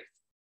with trig.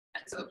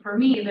 And so for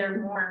me,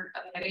 they're more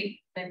of a headache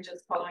than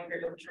just following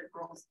their little trig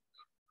rules.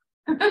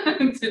 But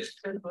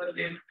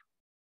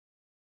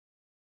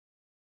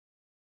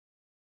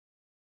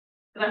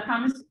I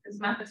promise because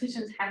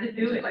mathematicians had to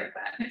do it like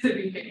that at the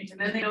beginning. And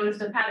then they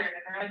noticed a pattern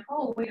and they're like,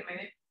 oh, wait a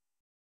minute.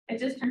 It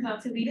just turns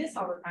out to be this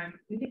all the time.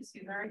 We just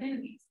use our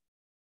identities.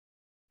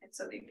 And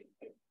so they do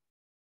it.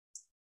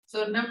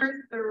 So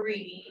number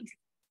 3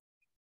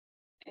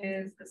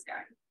 is this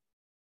guy.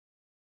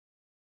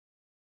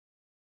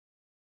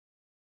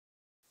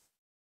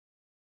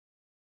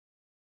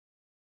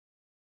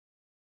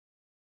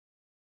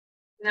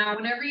 Now,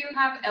 whenever you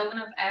have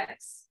ln of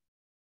x,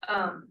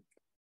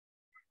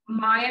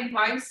 my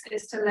advice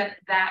is to let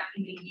that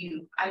be the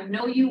u. I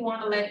know you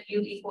want to let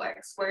u equal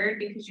x squared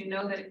because you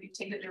know that if you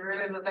take the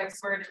derivative of x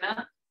squared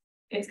enough,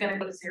 it's going to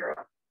go to 0,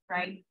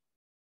 right?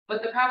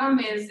 But the problem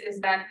is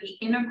that the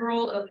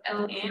integral of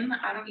ln,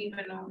 I don't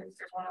even know if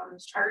there's one on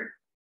this chart.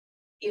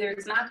 Either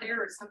it's not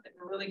there or something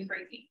really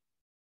crazy.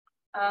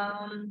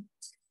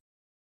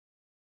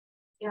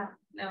 Yeah,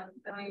 no,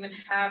 they don't even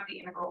have the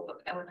integral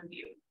of ln of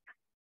u.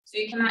 So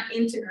you cannot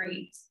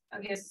integrate,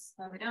 I guess,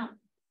 no, we don't.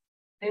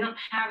 They don't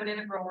have an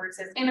integral where it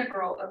says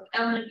integral of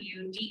ln of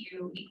u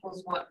du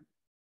equals 1.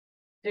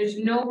 There's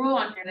no rule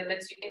on here that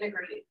lets you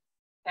integrate it,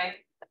 okay?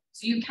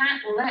 So you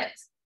can't let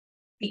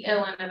the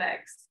ln of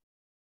x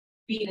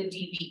be the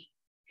dv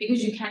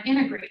because you can't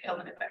integrate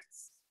ln of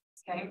x,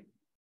 okay?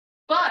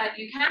 But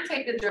you can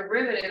take the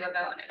derivative of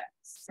ln of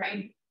x,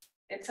 right?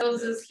 It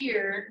tells us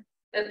here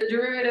that the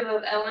derivative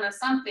of ln of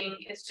something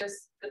is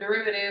just the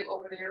derivative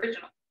over the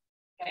original,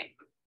 okay?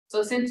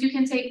 So since you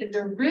can take the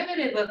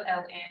derivative of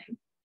ln,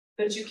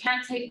 but you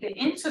can't take the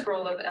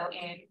integral of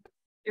ln,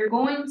 you're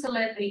going to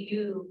let the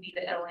u be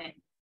the ln.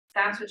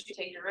 That's what you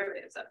take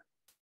derivatives of.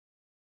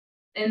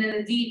 And then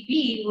the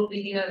dv will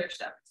be the other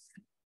stuff.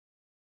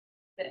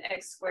 The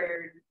x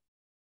squared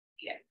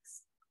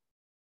dx.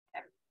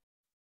 Okay.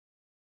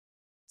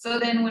 So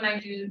then when I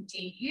do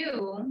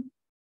du,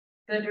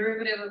 the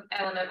derivative of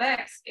ln of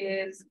x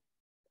is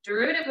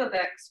derivative of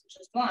x, which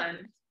is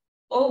 1,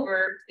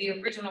 over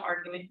the original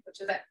argument,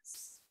 which is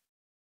x.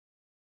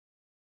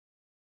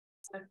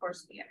 And of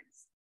course, the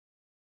x.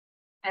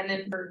 And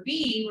then for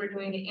b, we're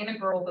doing the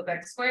integral of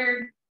x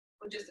squared,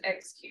 which is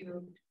x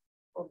cubed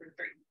over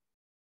 3.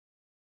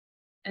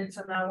 And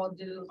so now we'll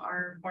do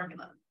our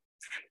formula.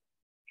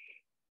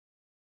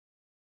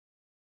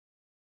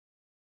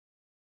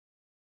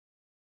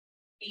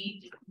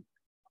 B,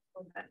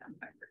 I'll put that down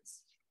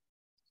backwards.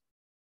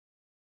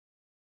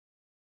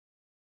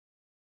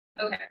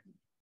 Okay,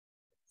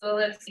 so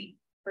let's see.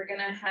 We're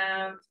gonna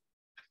have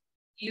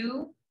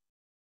u,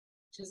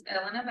 which is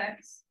ln of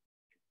x,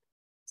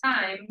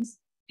 times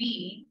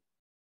b,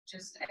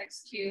 which is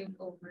x cubed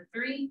over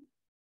 3,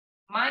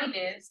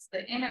 minus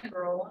the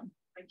integral,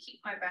 I keep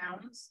my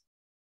bounds,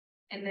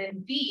 and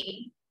then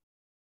b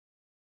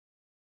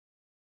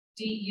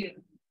du.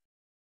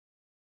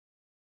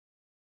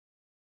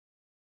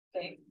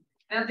 Okay,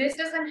 now this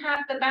doesn't have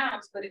the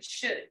bounds, but it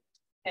should,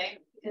 okay,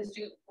 because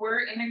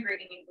we're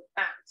integrating it with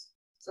bounds.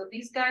 So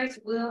these guys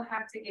will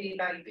have to get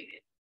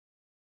evaluated.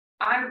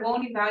 I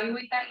won't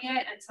evaluate that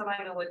yet until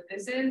I know what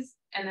this is,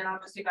 and then I'll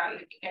just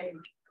evaluate every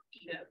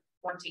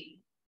one team.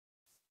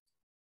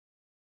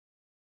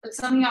 But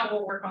some of y'all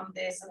will work on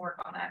this and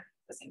work on that at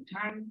the same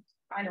time.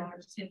 I don't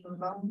understand them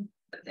both,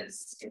 but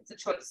it's a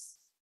choice.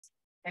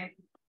 Okay.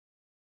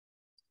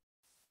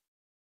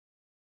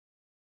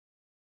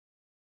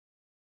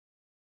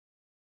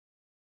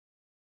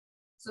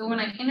 So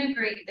when I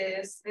integrate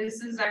this,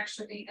 this is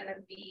actually going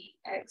to be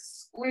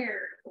x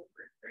squared over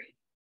 3.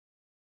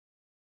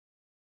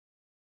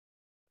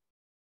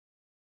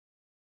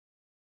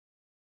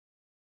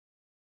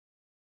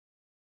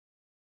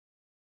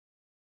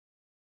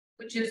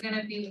 Which is going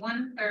to be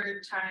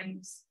 1/3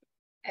 times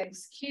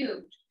x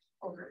cubed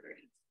over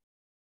 3.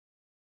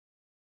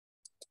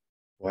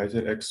 Why is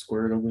it x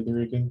squared over there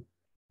again?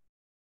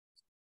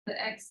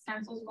 The x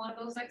cancels one of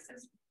those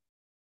x's.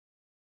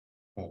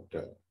 Oh,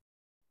 duh.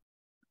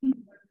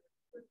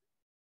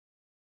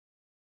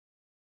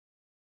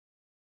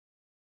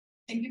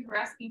 Thank you for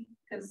asking,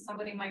 because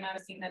somebody might not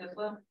have seen that as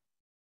well.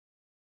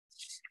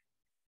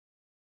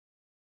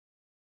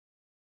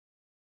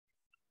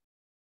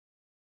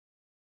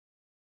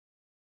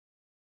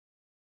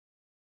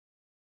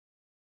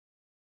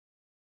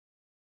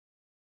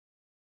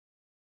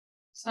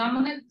 So I'm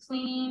gonna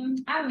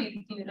clean, I don't need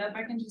to clean it up,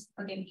 I can just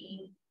plug in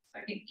E.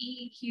 So I get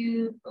E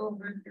cubed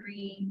over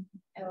 3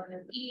 ln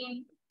of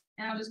E,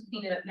 and I'll just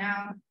clean it up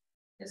now.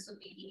 This will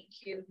be E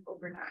cubed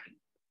over 9.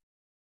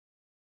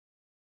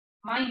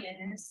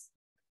 Minus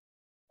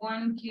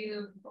 1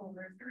 cubed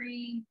over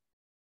 3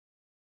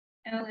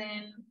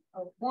 ln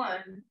of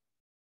 1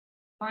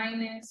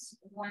 minus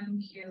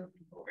 1 cubed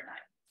over 9.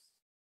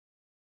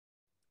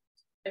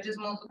 I just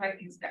multiply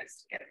these guys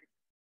together.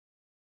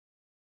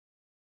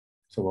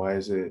 So why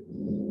is it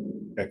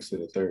x to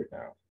the third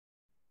now?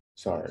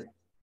 Sorry.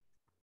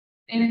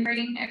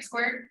 Integrating x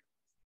squared,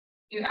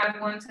 you add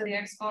 1 to the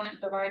exponent,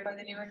 divide by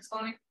the new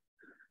exponent.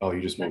 Oh,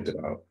 you just moved it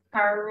out.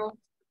 Power rule.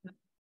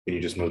 And you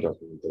just moved up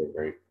to the third,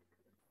 right?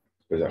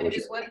 Is that what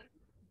Is what?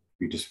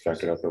 you just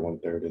factored out the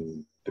 1/3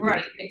 and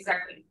Right,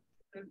 exactly.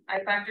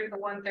 I factored the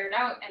 1/3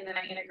 out and then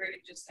I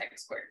integrated just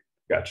x squared.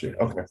 Gotcha.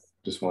 Okay.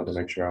 Just wanted to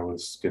make sure I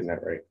was getting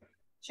that right.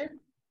 Sure.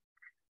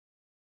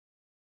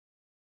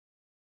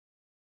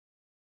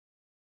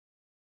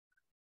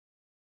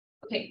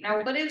 Okay,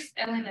 now what is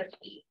ln of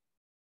E?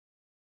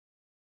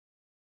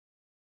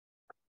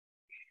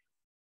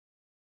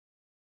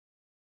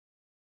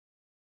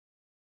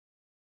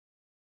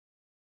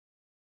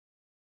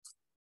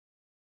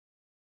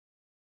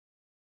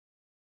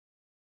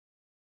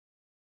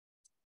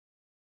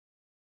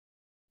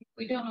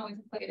 We don't always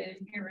put it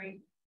in here,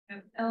 right?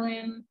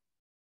 ln.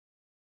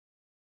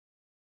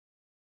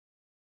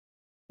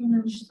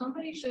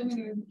 Somebody show me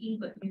the E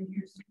button in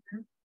here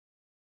somewhere.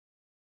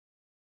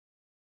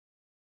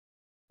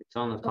 It's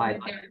on the pie.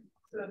 To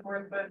the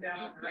fourth button down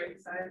on the right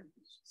side.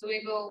 So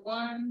we go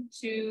 1,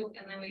 2,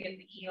 and then we get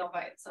the E all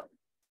by itself.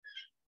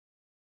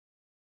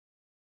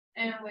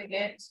 And we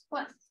get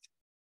 1.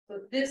 So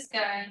this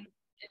guy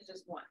is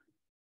just 1.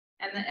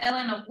 And the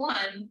ln of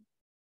 1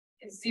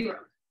 is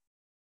 0.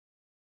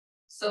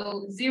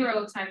 So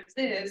 0 times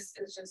this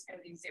is just going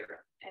to be 0.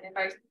 And if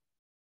I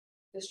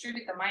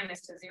distribute the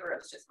minus to 0,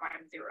 it's just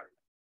minus 0.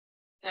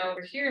 Now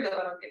over here, though,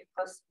 I'll get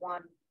plus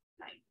 1,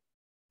 9.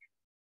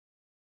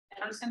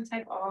 And I'm just going to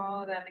type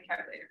all that in the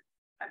calculator.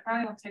 I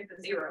probably won't type the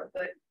 0,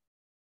 but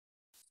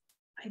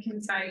I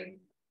can type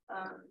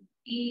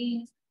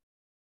E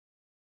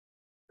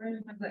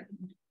to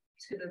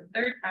the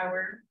third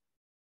power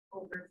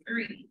over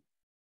 3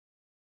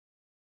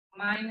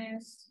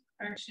 minus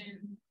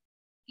fraction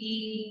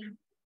E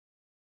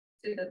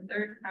to the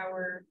third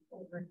power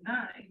over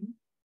 9.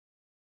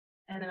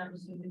 And then I'm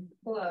just going to do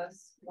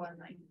plus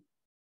 1/9.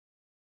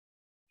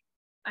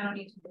 I don't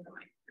need to put the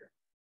minus.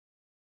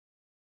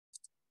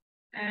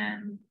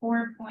 And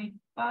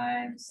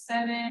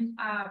 4.57,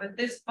 but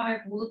this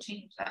 5 will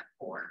change that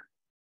 4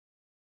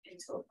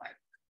 into a 5.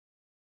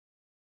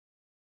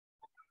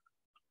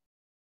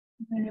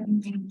 And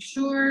make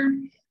sure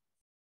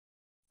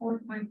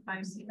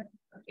 4.57.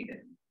 Okay,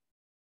 good.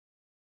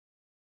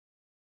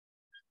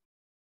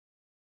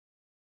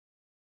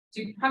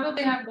 So you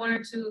probably have 1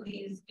 or 2 of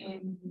these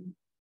in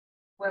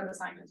web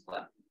assignment as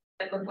well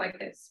that look like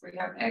this, where you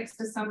have x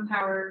to some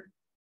power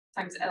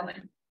times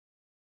ln.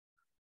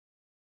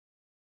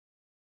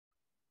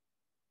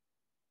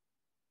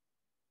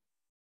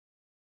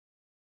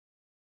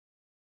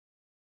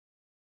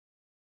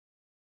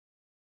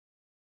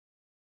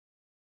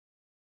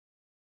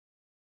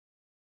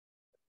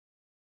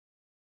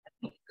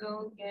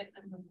 Go get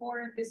number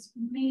 4. This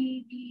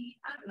may be,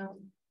 I don't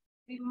know,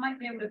 we might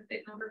be able to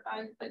fit number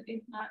 5, but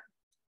if not,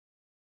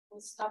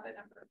 we'll stop at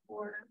number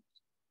 4.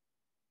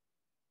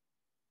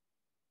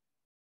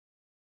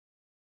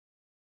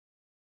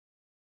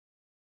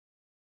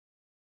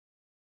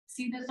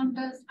 See, this one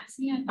does, I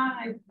see a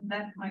 5,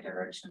 that's my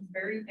direction,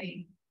 very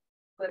vague,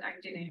 but I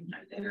didn't,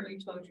 I literally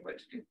told you what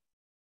to do.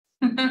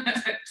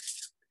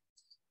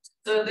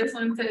 So this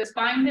one says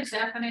find the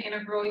definite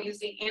integral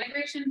using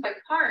integration by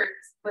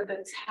parts with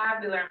the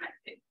tabular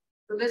method.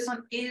 So this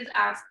one is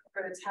asking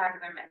for the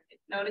tabular method.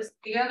 Notice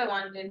the other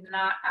one did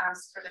not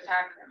ask for the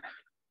tabular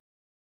method.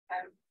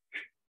 Okay.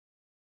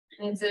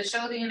 And it says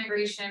show the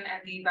integration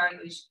and the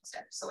evaluation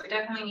steps. So I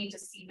definitely need to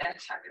see that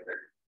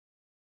tabular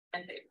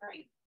method,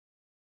 right?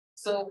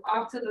 So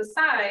off to the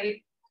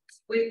side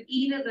with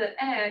e to the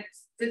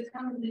x, this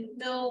one is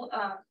still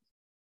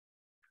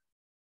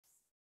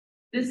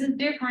this is a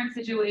different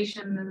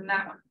situation than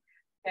that one,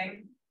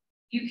 okay?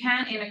 You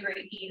can't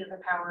integrate e to the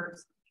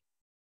powers.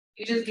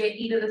 You just get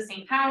e to the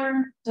same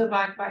power,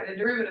 divide by the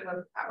derivative of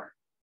the power,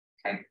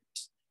 okay?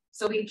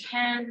 So we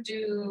can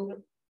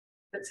do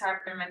the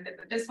tabular method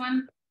with this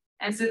one.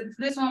 And since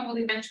this one will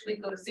eventually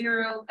go to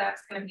 0,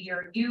 that's gonna be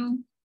our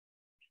u.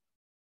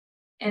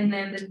 And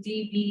then the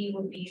dB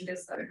will be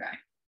this other guy.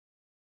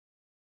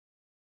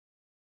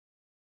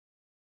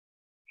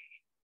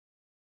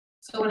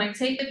 So when I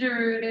take the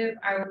derivative,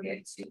 I will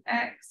get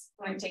 2x.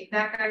 When I take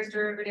that guy's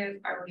derivative,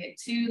 I will get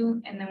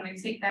 2. And then when I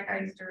take that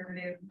guy's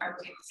derivative, I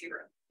will get 0.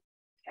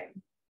 Okay.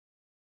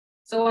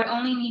 So I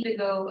only need to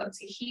go up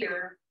to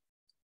here,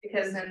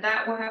 because then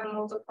that will have a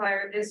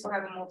multiplier, this will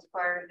have a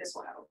multiplier, and this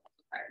will have a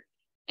multiplier.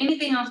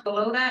 Anything else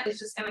below that is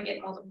just going to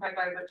get multiplied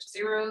by a bunch of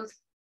zeros.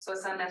 So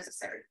it's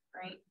unnecessary,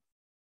 right?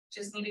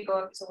 Just need to go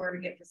up to where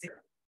we get the 0.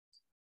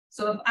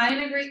 So if I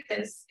integrate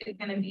this, it's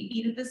going to be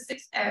e to the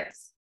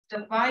 6x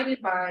divided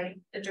by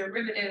the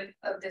derivative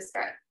of this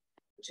guy,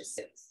 which is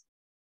 6.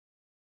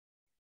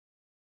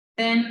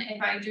 Then if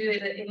I do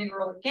the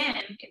integral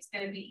again, it's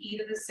going to be e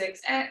to the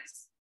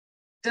 6x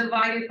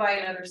divided by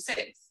another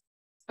 6.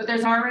 But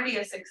there's already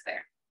a 6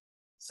 there.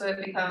 So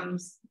it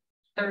becomes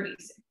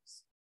 36,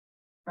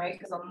 right?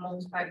 Because I'll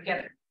multiply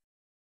together.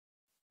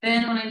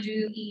 Then when I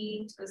do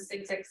e to the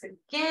 6x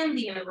again,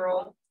 the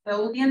integral, there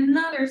will be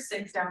another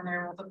 6 down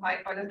there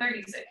multiplied by the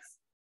 36. I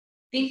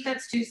think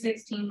that's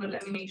 216, but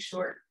let me make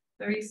sure.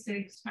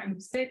 36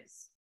 times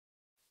 6.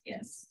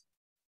 Yes.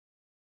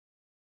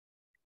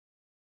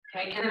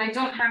 Okay, and then I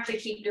don't have to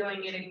keep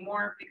doing it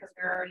anymore because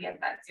we're already at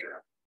that 0.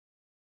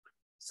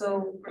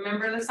 So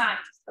remember the signs.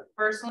 The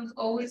first one's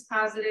always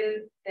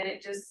positive, then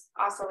it just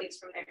oscillates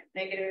from there.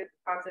 Negative,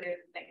 positive,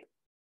 negative.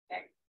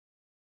 Okay.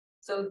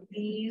 So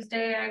these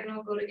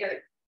diagonal go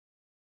together.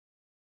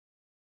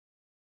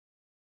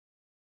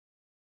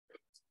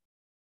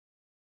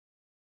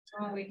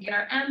 So when we get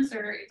our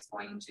answer, it's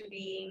going to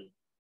be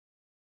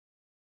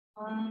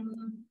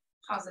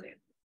positive.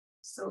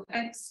 So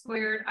x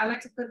squared, I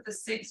like to put the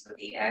 6 with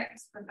the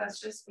x, but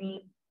that's just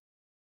me.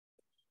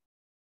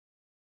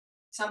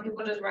 Some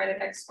people just write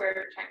it x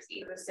squared times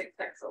e to the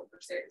 6x over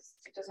 6.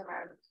 It doesn't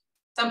matter.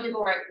 Some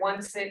people write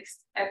 1/6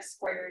 x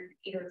squared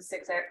e to the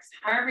 6x.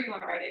 However you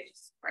want to write it,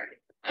 just write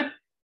it.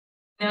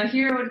 Now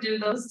here I would do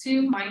those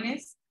two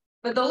minus,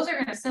 but those are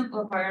going to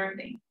simplify, aren't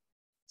they?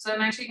 So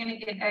I'm actually going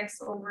to get x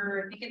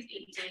over, I think it's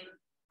 18.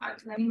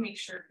 Let me make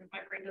sure because my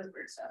brain does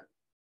weird stuff.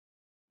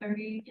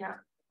 30, yeah.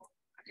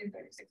 I did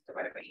 36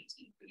 divided by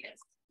 18, but yes.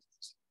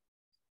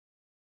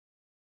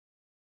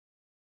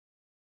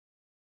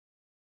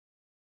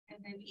 And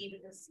then e to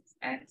the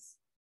 6x.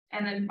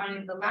 And then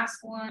finally the last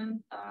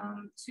one,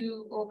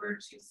 2 over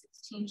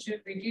 216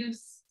 should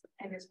reduce,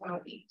 and it's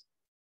 108.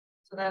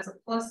 So that's a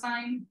plus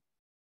sign.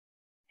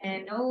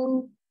 And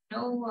no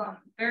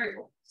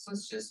variable. So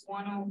it's just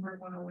 1 over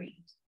 108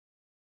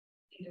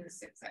 e to the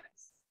 6x.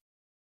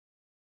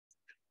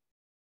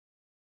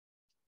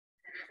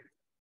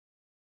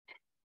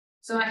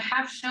 So I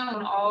have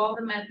shown all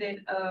the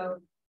method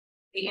of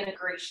the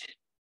integration.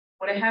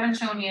 What I haven't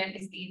shown yet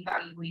is the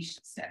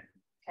evaluation step.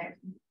 Okay.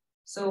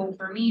 So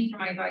for me, for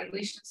my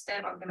evaluation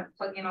step, I'm going to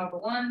plug in all the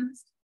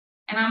ones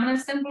and I'm going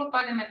to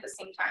simplify them at the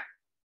same time.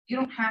 You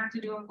don't have to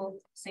do them both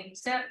at the same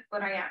step,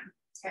 but I am.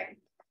 Okay.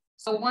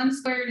 So 1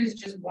 squared is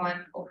just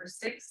 1 over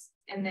 6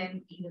 and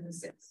then e to the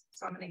 6.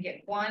 So I'm going to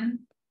get 1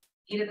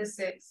 e to the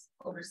 6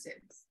 over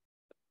 6.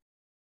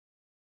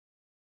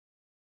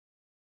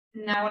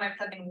 Now when I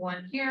plug in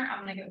 1 here,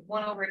 I'm going to get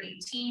 1 over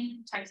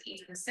 18 times e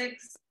to the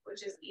 6,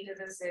 which is e to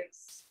the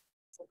 6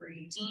 over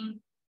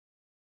 18.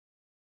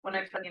 When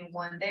I plug in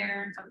 1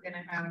 there, I'm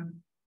going to have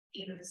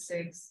e to the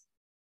 6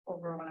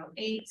 over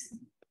 108.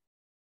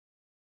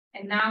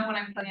 And now when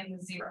I plug in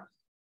the 0.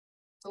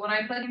 So when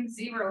I plug in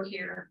 0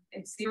 here,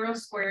 it's 0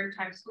 squared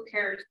times who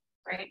cares,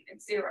 right?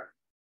 It's 0.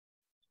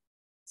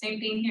 Same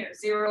thing here,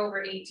 0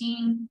 over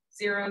 18,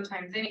 0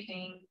 times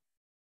anything,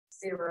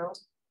 0.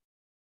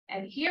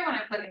 And here when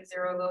I plug in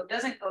 0 though, it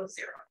doesn't go to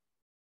 0.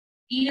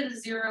 E to the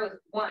 0 is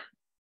 1.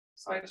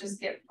 So I just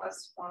get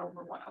plus 1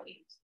 over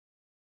 108.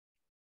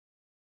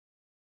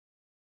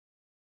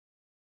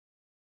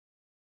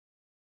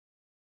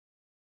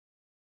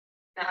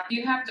 Now, if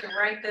you have to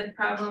write the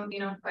problem,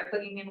 by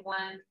plugging in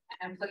 1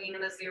 and plugging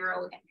in the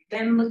 0 and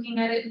then looking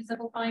at it and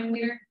simplifying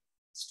later,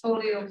 it's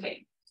totally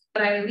okay.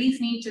 But I at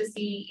least need to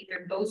see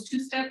either those 2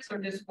 steps or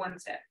just 1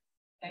 step,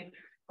 okay?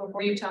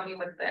 Before you tell me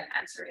what the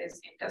answer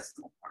is in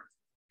decimal form.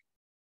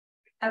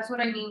 That's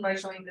what I mean by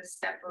showing this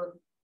step of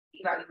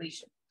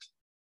evaluation.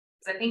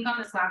 Because I think on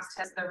this last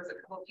test, there was a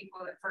couple of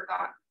people that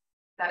forgot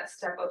that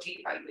step of the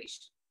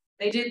evaluation.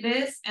 They did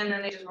this and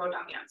then they just wrote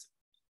down the answer.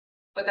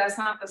 But that's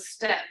not the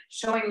step,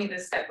 showing me the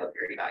step of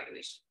your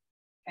evaluation.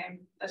 Okay,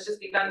 that's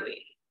just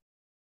evaluating.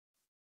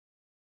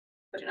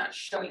 But you're not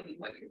showing me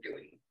what you're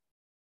doing.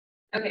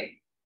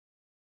 Okay,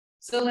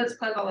 so let's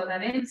plug all of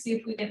that in, see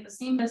if we get the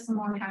same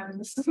decimal I have in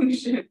the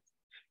solution.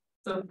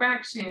 So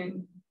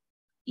fraction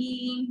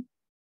e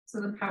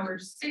to the power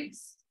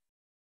 6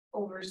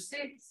 over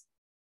 6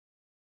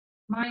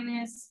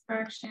 minus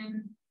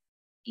fraction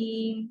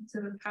e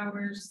to the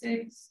power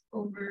 6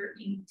 over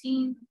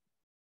 18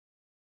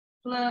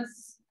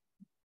 plus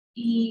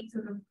e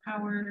to the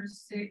power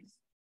 6,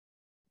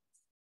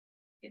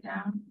 get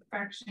down,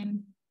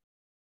 fraction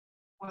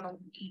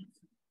 108.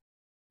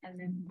 And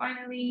then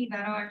finally,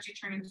 that'll actually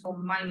turn into a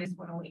minus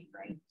 108,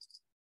 right?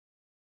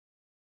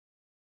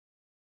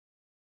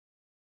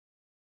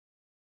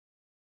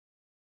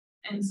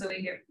 And so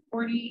we get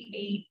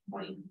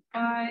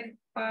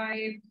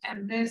 48.55,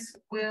 and this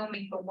will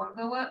make the 1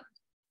 go up,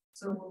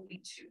 so it will be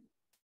 2.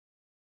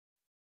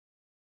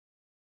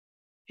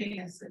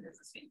 Yes, it is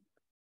the same.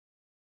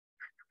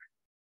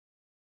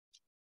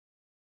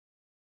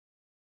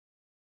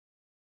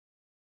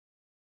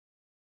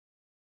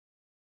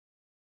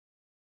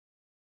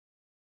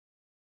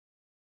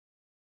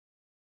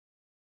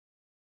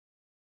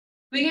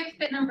 We can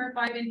fit number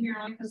 5 in here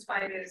only because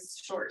 5 is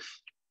short.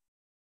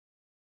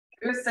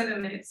 It was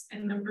 7 minutes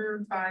and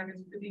number 5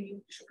 is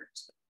really short.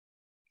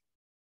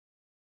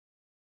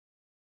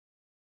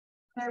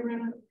 I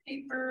ran out of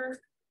paper.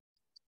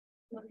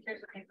 Look,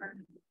 here's the paper.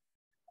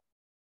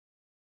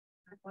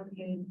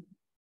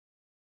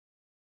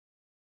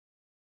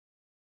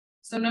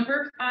 So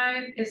number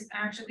 5 is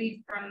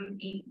actually from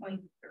 8.3.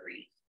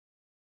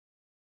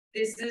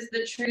 This is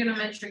the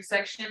trigonometric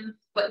section,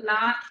 but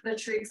not the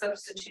trig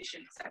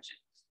substitution section.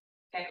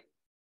 Okay,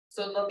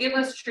 so they'll give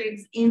us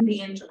trigs in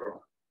the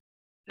integral,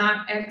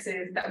 not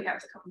x's that we have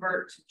to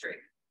convert to trig.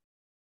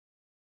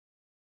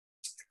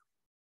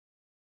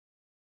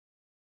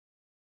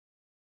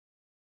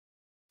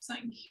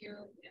 Sine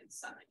cube and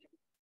sine.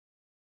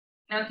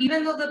 Now,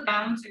 even though the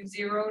bounds are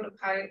 0 to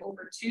pi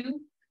over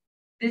 2,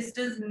 this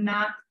does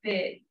not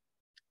fit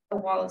the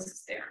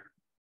Wallace's theorem.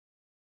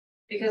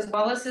 Because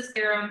Wallace's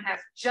theorem has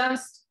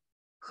just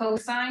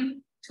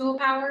cosine to a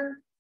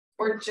power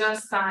or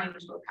just sine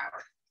to a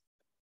power.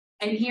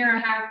 And here I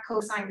have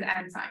cosines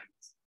and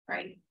sines,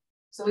 right?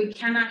 So we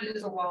cannot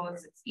use a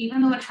Wallace's.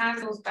 Even though it has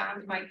those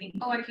bounds, you might think,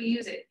 oh, I could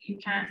use it. You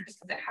can't, because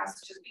it has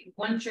to just be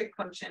one trig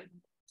function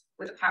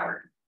with a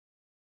power.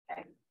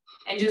 Okay.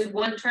 And just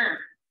one term.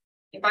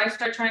 If I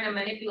start trying to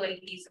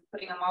manipulate these and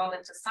putting them all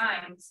into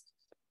sines,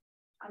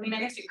 I mean, I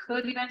guess you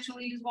could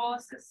eventually use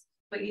Wallace's,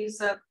 but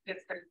use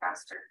gets there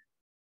faster.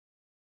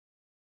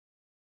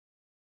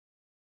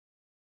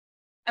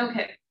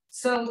 Okay,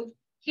 so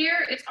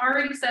here it's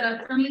already set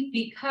up for me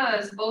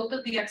because both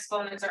of the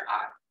exponents are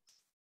odd.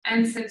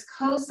 And since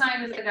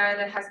cosine is the guy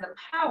that has the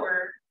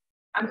power,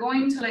 I'm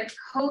going to let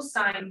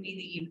cosine be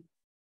the u.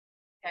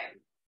 Okay.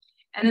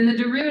 And then the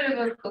derivative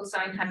of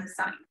cosine has a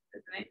sine,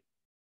 isn't it?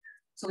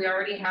 So we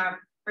already have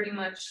pretty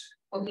much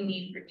what we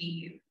need for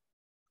du.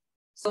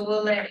 So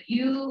we'll let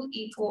u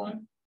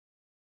equal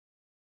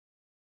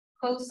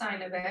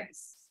cosine of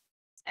x,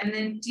 and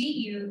then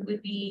du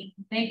would be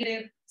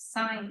negative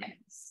sine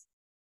x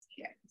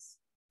dx.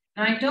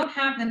 Now I don't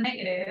have the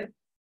negative,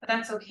 but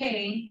that's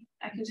okay.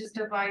 I could just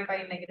divide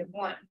by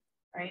 -1,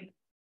 right?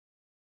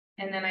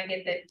 And then I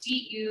get that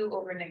du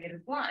over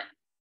 -1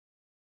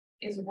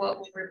 is what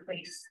will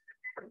replace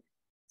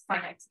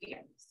sine x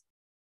dx.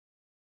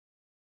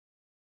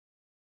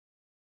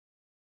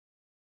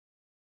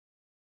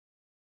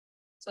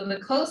 So the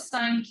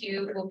cosine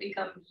cube will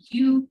become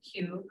u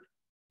cube,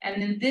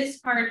 and then this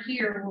part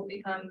here will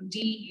become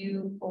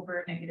du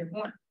over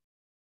 -1.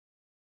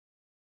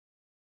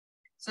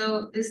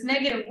 So this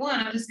 -1,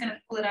 I'm just going to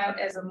pull it out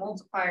as a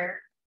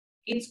multiplier.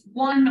 It's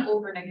 1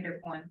 over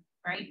 -1,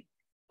 right?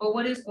 But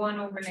what is 1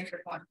 over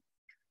 -1?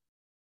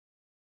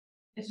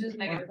 It's just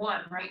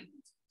 -1, right?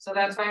 So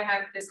that's why I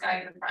have this guy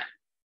in the front.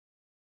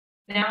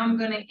 Now I'm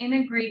going to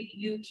integrate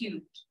u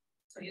cubed.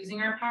 So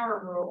using our power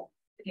rule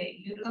to get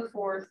u to the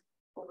 4th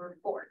over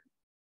 4.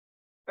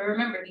 But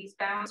remember, these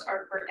bounds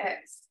are for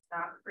x,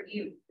 not for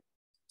u.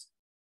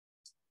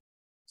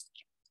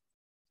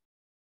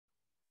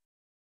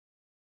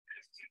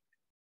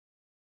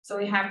 So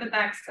we have the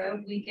back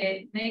step, we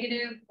get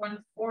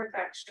 -1/4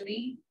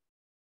 actually,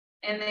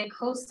 and then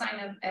cosine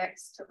of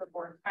x to the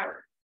 4th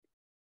power.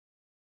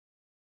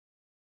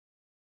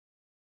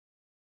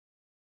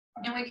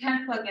 And we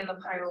can plug in the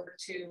pi over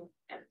 2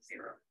 and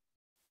 0.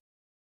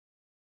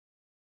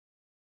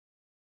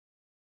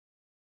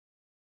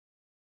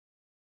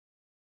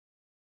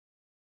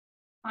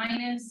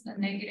 Minus a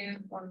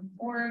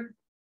 -1/4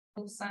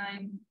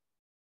 cosine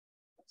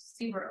of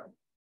 0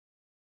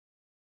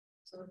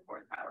 to the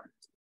 4th power.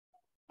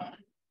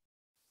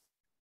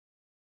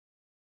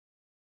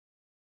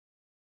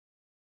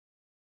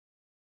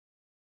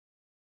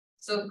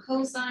 So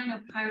cosine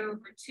of pi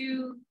over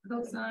 2,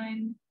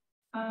 cosine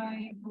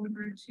pi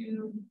over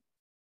 2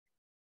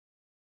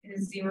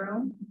 is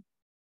 0.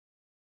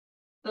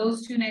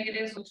 Those two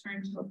negatives will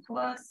turn to a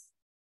plus.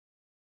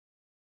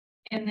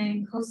 And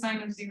then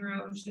cosine of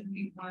 0 should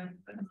be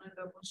 1, but I'm gonna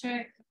double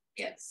check.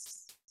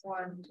 Yes,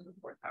 1 to the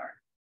 4th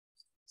power.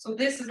 So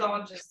this is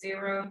all just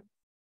 0,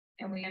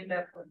 and we end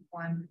up with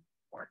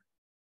 1/4.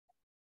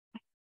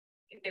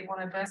 If they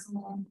want a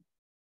decimal,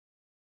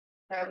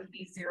 that would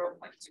be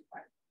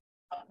 0.25.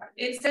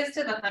 It says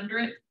to the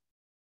 100th.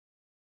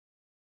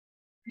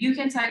 You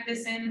can type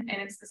this in,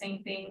 and it's the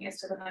same thing as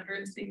to the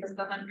hundreds, because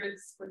the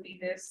hundreds would be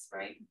this,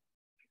 right?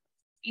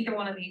 Either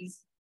one of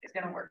these is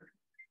gonna work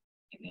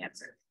in the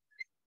answer.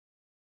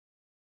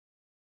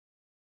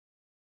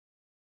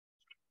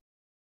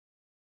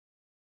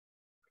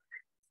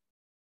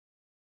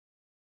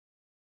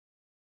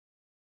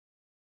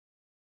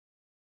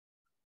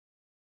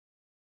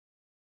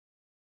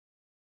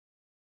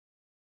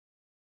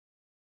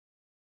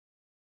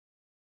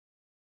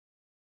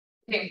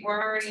 Okay,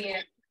 we're already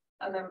at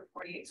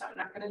 11:48, so I'm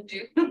not gonna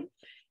do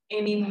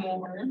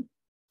anymore.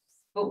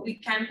 But we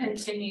can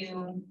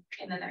continue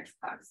in the next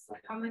class.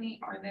 Like, how many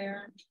are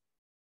there?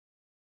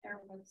 There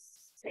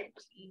was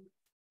 15.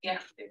 Yeah,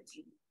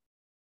 15.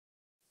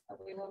 I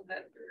believe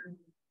that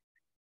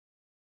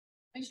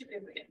I should be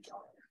able to get it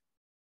all.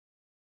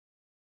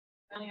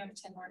 I only have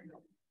 10 more to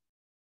go.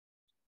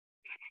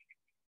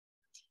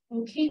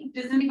 Okay,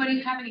 does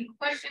anybody have any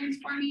questions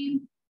for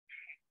me?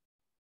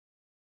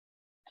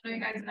 I know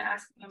you guys are gonna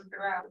ask them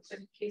throughout, but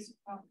in case you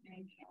don't have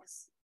anything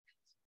else.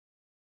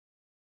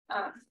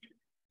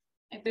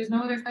 If there's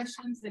no other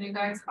questions, then you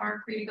guys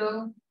are free to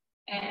go.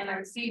 And I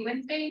will see you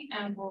Wednesday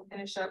and we'll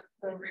finish up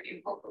the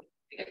review. Hopefully,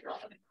 to get through all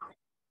of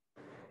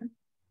it.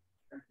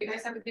 You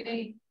guys have a good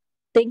day.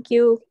 Thank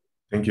you.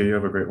 Thank you. You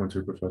have a great one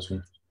too,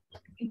 Professor.